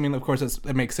least, I mean, of course,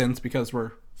 that makes sense because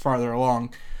we're farther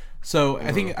along. So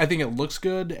I think it looks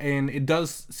good, and it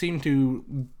does seem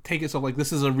to take itself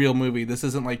this is a real movie. This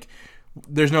isn't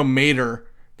there's no Mater.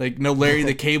 No Larry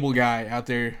the Cable Guy out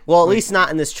there. Well, at least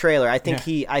not in this trailer. I think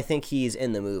he's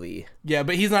in the movie. Yeah,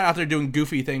 but he's not out there doing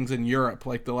goofy things in Europe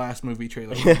like the last movie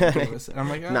trailer gave us. And I'm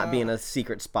like, not being a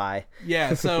secret spy.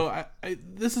 Yeah, so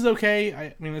this is okay.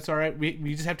 I mean, it's all right.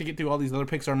 We just have to get through all these other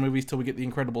Pixar movies till we get The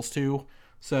Incredibles 2.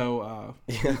 So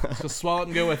just swallow it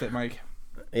and go with it, Mike.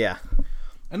 Yeah.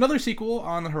 Another sequel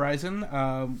on the horizon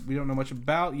we don't know much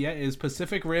about yet is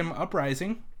Pacific Rim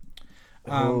Uprising.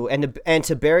 And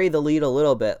to bury the lead a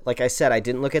little bit, like I said, I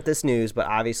didn't look at this news, but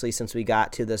obviously since we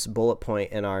got to this bullet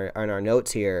point in our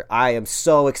notes here, I am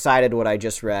so excited what I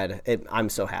just read. I'm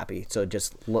so happy. So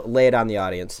just lay it on the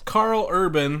audience. Karl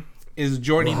Urban is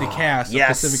joining the cast of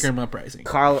Pacific Rim Uprising.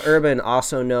 Karl Urban,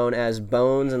 also known as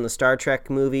Bones in the Star Trek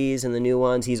movies and the new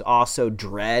ones. He's also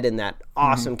Dredd in that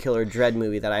awesome Killer Dredd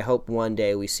movie that I hope one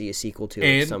day we see a sequel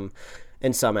to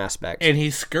in some aspects. And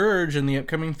he's Scourge in the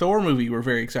upcoming Thor movie we're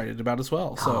very excited about as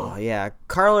well. So yeah,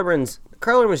 Karl Urban's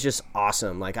just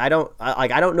awesome. I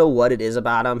don't know what it is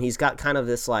about him. He's got kind of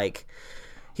this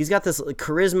he's got this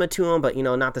charisma to him, but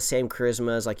not the same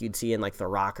charisma as you'd see in The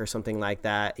Rock or something like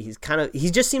that. He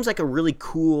just seems like a really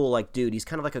cool dude. He's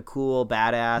kind of a cool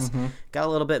badass. Got a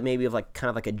little bit maybe of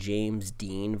kind of a James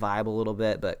Dean vibe a little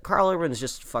bit, but Karl Urban's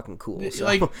just fucking cool.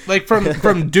 So.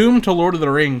 From Doom to Lord of the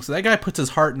Rings, that guy puts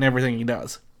his heart in everything he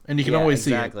does. and you can always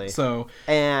see it. So,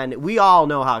 and we all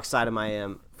know how excited I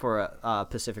am for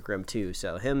Pacific Rim 2.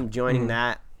 So him joining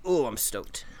that, I'm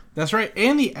stoked. That's right.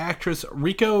 And the actress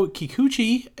Riko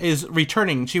Kikuchi is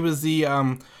returning. She was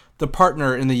the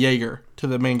partner in the Jaeger to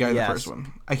the main guy in the first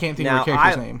one. I can't think of her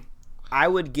character's name. I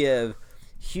would give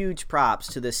huge props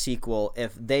to this sequel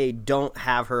if they don't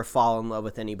have her fall in love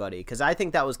with anybody, because I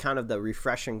think that was kind of the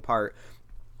refreshing part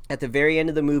at the very end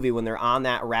of the movie when they're on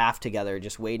that raft together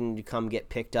just waiting to come get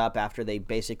picked up after they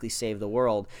basically save the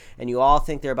world, and you all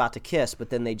think they're about to kiss, but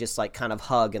then they just like kind of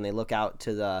hug and they look out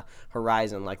to the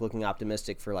horizon like looking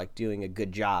optimistic for like doing a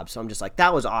good job. So I'm just like,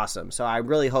 that was awesome. So I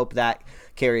really hope that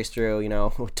carries through.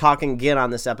 We're talking again on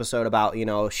this episode about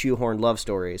shoehorned love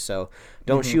stories, so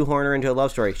don't shoehorn her into a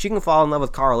love story. She can fall in love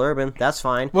with Karl Urban, that's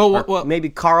fine. Well, maybe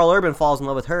Karl Urban falls in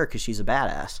love with her because she's a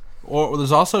badass. Or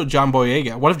there's also John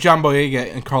Boyega. What if John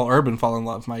Boyega and Karl Urban fall in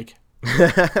love, Mike?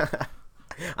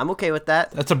 I'm okay with that.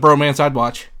 That's a bromance I'd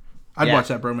watch. I'd watch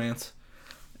that bromance.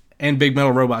 And Big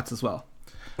Metal Robots as well.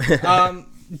 Have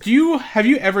you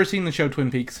ever seen the show Twin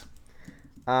Peaks?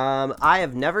 I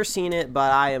have never seen it,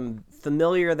 but I am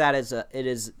familiar that it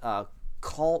is a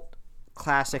cult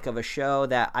classic of a show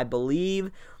that I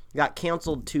believe got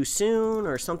canceled too soon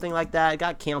or something like that. It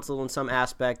got canceled in some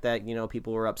aspect that,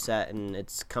 people were upset, and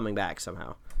it's coming back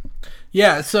somehow.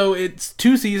 Yeah, so it's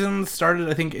 2 seasons, started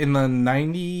I think in the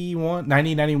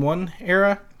 1991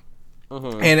 era.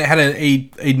 And it had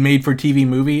a made-for-TV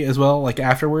movie as well, like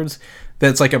afterwards,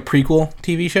 that's like a prequel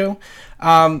TV show.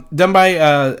 Done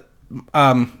by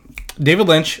David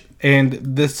Lynch, and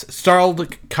this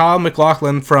starred Kyle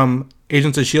MacLachlan from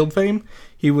Agents of S.H.I.E.L.D. fame.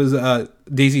 He was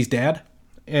Daisy's dad.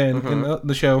 In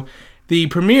the show. The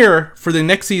premiere for the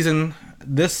next season,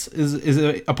 this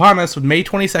is upon us with May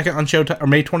 22nd on Showtime, or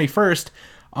May 21st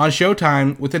on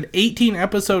Showtime, with an 18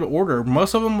 episode order.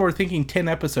 Most of them were thinking 10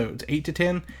 episodes, 8 to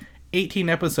 10, 18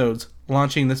 episodes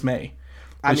launching this May.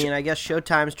 I guess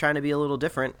Showtime's trying to be a little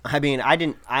different.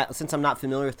 Since I'm not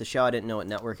familiar with the show, I didn't know what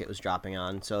network it was dropping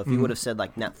on. So if you would have said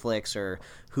like Netflix or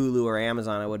Hulu or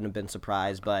Amazon, I wouldn't have been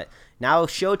surprised. But now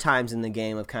Showtime's in the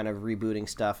game of kind of rebooting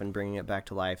stuff and bringing it back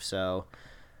to life. So,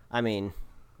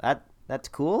 that's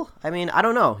cool. I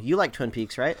don't know. You like Twin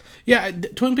Peaks, right? Yeah,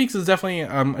 Twin Peaks is definitely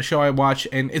a show I watch,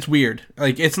 and it's weird.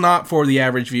 Like, it's not for the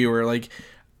average viewer. Like,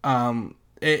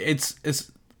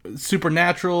 it's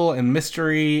supernatural and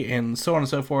mystery and so on and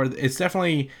so forth. It's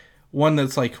definitely one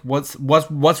that's like,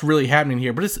 what's really happening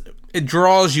here? But it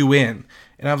draws you in,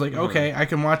 and I was like, okay, I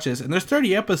can watch this. And there's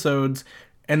 30 episodes,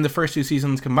 and the first 2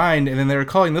 seasons combined, and then they're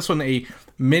calling this one a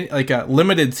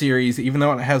limited series, even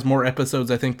though it has more episodes,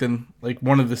 I think, than like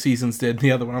one of the seasons did.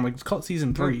 The other one, I'm like, let's call it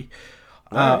season 3.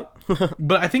 Right.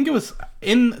 But I think it was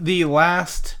in the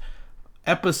last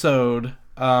episode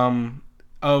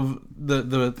of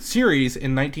the series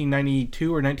in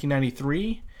 1992 or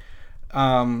 1993,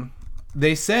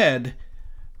 they said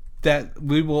that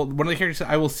one of the characters said,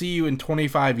 I will see you in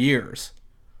 25 years.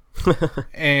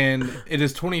 And it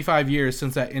is 25 years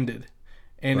since that ended.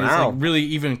 And It's like really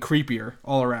even creepier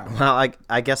all around. Well,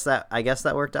 I guess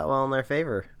that worked out well in their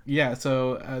favor. Yeah,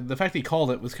 so the fact he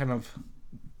called it was kind of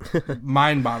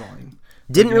mind-boggling.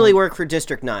 Didn't really work for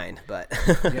District 9, but...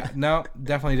 Yeah, no,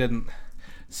 definitely didn't.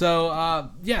 So,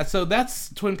 so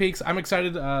that's Twin Peaks. I'm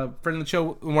excited. Friend of the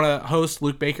show, one of the hosts,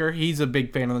 Luke Baker, he's a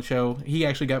big fan of the show. He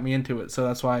actually got me into it, so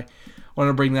that's why I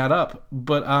wanted to bring that up.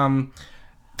 But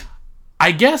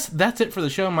I guess that's it for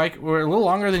the show, Mike. We're a little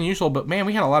longer than usual, but man,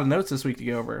 we had a lot of notes this week to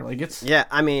go over. Yeah,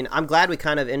 I'm glad we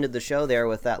kind of ended the show there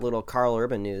with that little Karl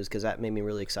Urban news, because that made me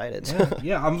really excited.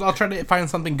 Yeah, I'll try to find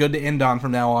something good to end on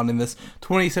from now on in this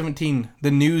 2017, the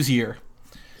news year.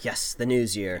 Yes, the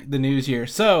news year. The news year.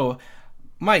 So,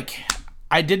 Mike,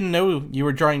 I didn't know you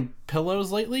were drawing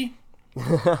pillows lately.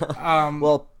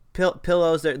 Well,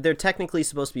 pillows, they're technically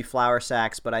supposed to be flour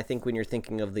sacks, but I think when you're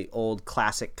thinking of the old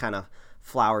classic kind of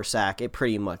flour sack, it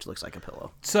pretty much looks like a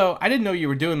pillow. So I didn't know you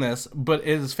were doing this, but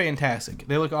it is fantastic.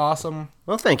 They look awesome.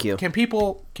 Well, thank you. Can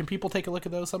people take a look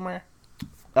at those somewhere?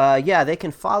 Yeah, they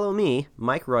can follow me,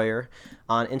 Mike Royer,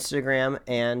 on Instagram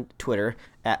and Twitter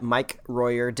at Mike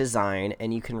Royer Design,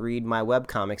 and you can read my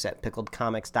webcomics at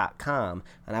pickledcomics.com.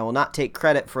 And I will not take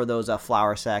credit for those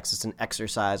flour sacks. It's an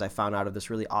exercise I found out of this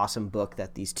really awesome book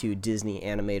that these 2 Disney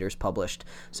animators published.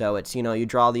 So it's, you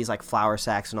draw these like flour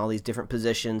sacks in all these different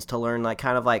positions to learn like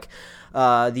kind of like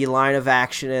the line of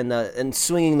action and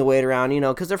swinging the weight around,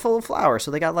 because they're full of flour. So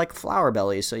they got like flour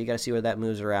bellies. So you got to see where that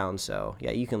moves around. So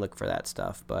yeah, you can look for that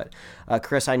stuff. But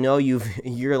Chris, I know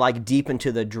you're like deep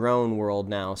into the drone world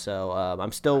now. So I'm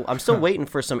I'm still waiting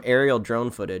for some aerial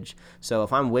drone footage. So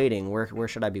if I'm waiting, where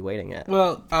should I be waiting at?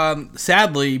 Well,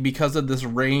 sadly, because of this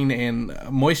rain and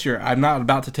moisture, I'm not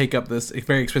about to take up this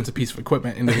very expensive piece of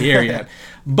equipment into the air yet.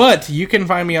 But you can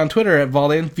find me on Twitter at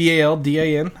Valdan,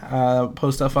 VALDAN.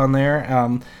 Post stuff on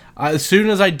there. As soon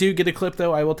as I do get a clip,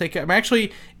 though, I will take it. I'm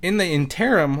actually in the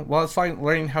interim while it's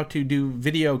learning how to do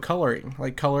video coloring,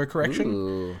 like color correction.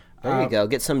 Ooh. There you go.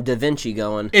 Get some Da Vinci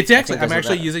going. I'm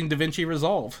actually using Da Vinci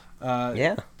Resolve.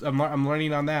 Yeah. I'm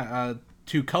learning on that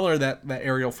to color that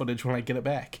aerial footage when I get it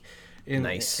back.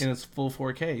 Nice. In its full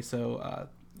 4K. So,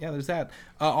 there's that.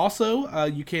 Also,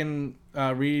 you can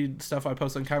read stuff I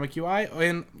post on Comic UI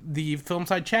and the Film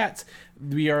Side Chats.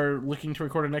 We are looking to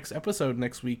record a next episode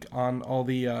next week on all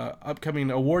the upcoming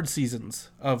award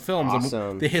seasons of films. Awesome.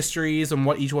 And the histories and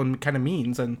what each one kind of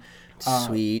means. And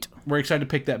sweet. We're excited to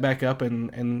pick that back up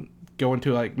and go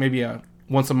into like maybe a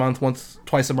twice a month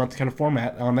kind of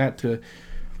format on that because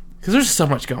there's so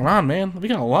much going on, man. We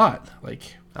got a lot.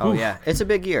 Yeah, it's a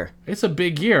big year. It's a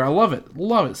big year. I love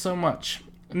it so much.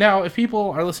 Now, if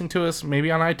people are listening to us, maybe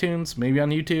on iTunes, maybe on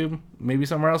YouTube, maybe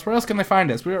somewhere else, where else can they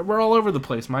find us? We're all over the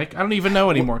place, Mike. I don't even know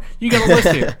anymore. You got a list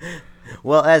here.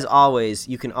 Well, as always,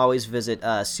 you can always visit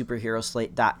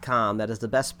superheroslate.com. That is the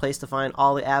best place to find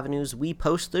all the avenues we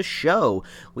post the show.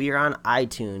 We are on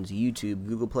iTunes, YouTube,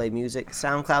 Google Play Music,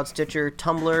 SoundCloud, Stitcher,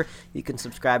 Tumblr. You can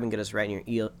subscribe and get us right in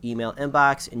your email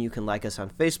inbox, and you can like us on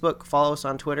Facebook, follow us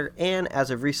on Twitter, and as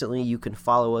of recently, you can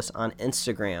follow us on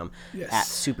Instagram at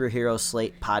Superhero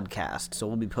Slate Podcast. So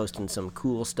we'll be posting some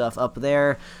cool stuff up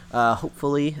there,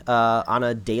 hopefully on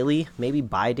a daily, maybe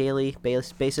bi-daily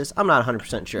basis. I'm not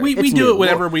 100% sure. We do it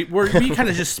whenever we kind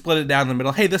of just split it down the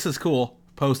middle. Hey, this is cool.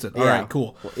 Post it. All right,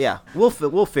 cool. Yeah, we'll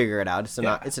figure it out.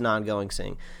 It's an ongoing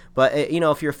thing. But,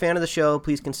 if you're a fan of the show,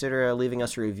 please consider leaving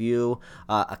us a review,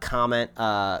 a comment.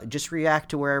 Just react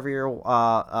to wherever you're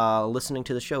listening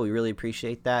to the show. We really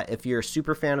appreciate that. If you're a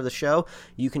super fan of the show,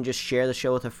 you can just share the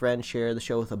show with a friend, share the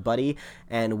show with a buddy,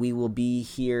 and we will be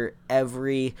here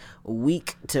every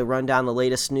week to run down the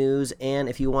latest news. And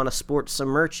if you want to sport some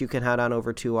merch, you can head on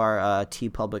over to our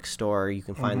TeePublic store. You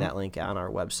can find that link on our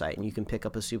website, and you can pick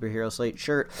up a Superhero Slate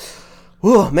shirt.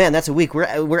 Oh man, that's a week.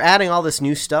 We're adding all this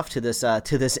new stuff to this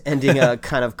ending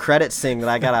kind of credits thing that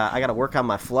I gotta work on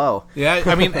my flow. Yeah,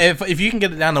 I mean, if you can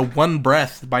get it down to one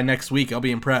breath by next week, I'll be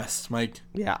impressed, Mike.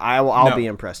 Yeah, I'll be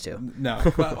impressed too. No,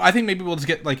 I think maybe we'll just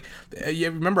get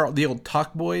you remember the old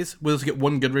Talk Boys? We'll just get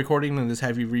one good recording and just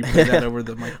have you replay that over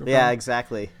the microphone. Yeah,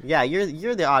 exactly. Yeah,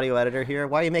 you're the audio editor here.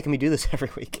 Why are you making me do this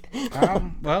every week?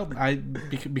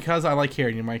 Because I like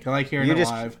hearing you, Mike. I like hearing it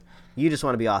live. You just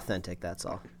want to be authentic. That's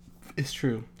all. It's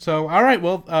true. So, all right.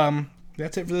 Well,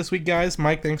 that's it for this week, guys.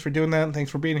 Mike, thanks for doing that. And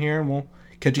thanks for being here. And we'll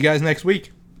catch you guys next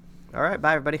week. All right.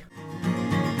 Bye, everybody.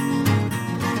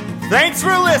 Thanks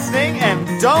for listening,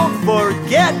 and don't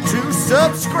forget to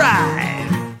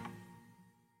subscribe.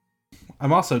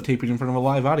 I'm also taping in front of a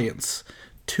live audience.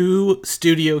 2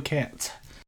 studio cats.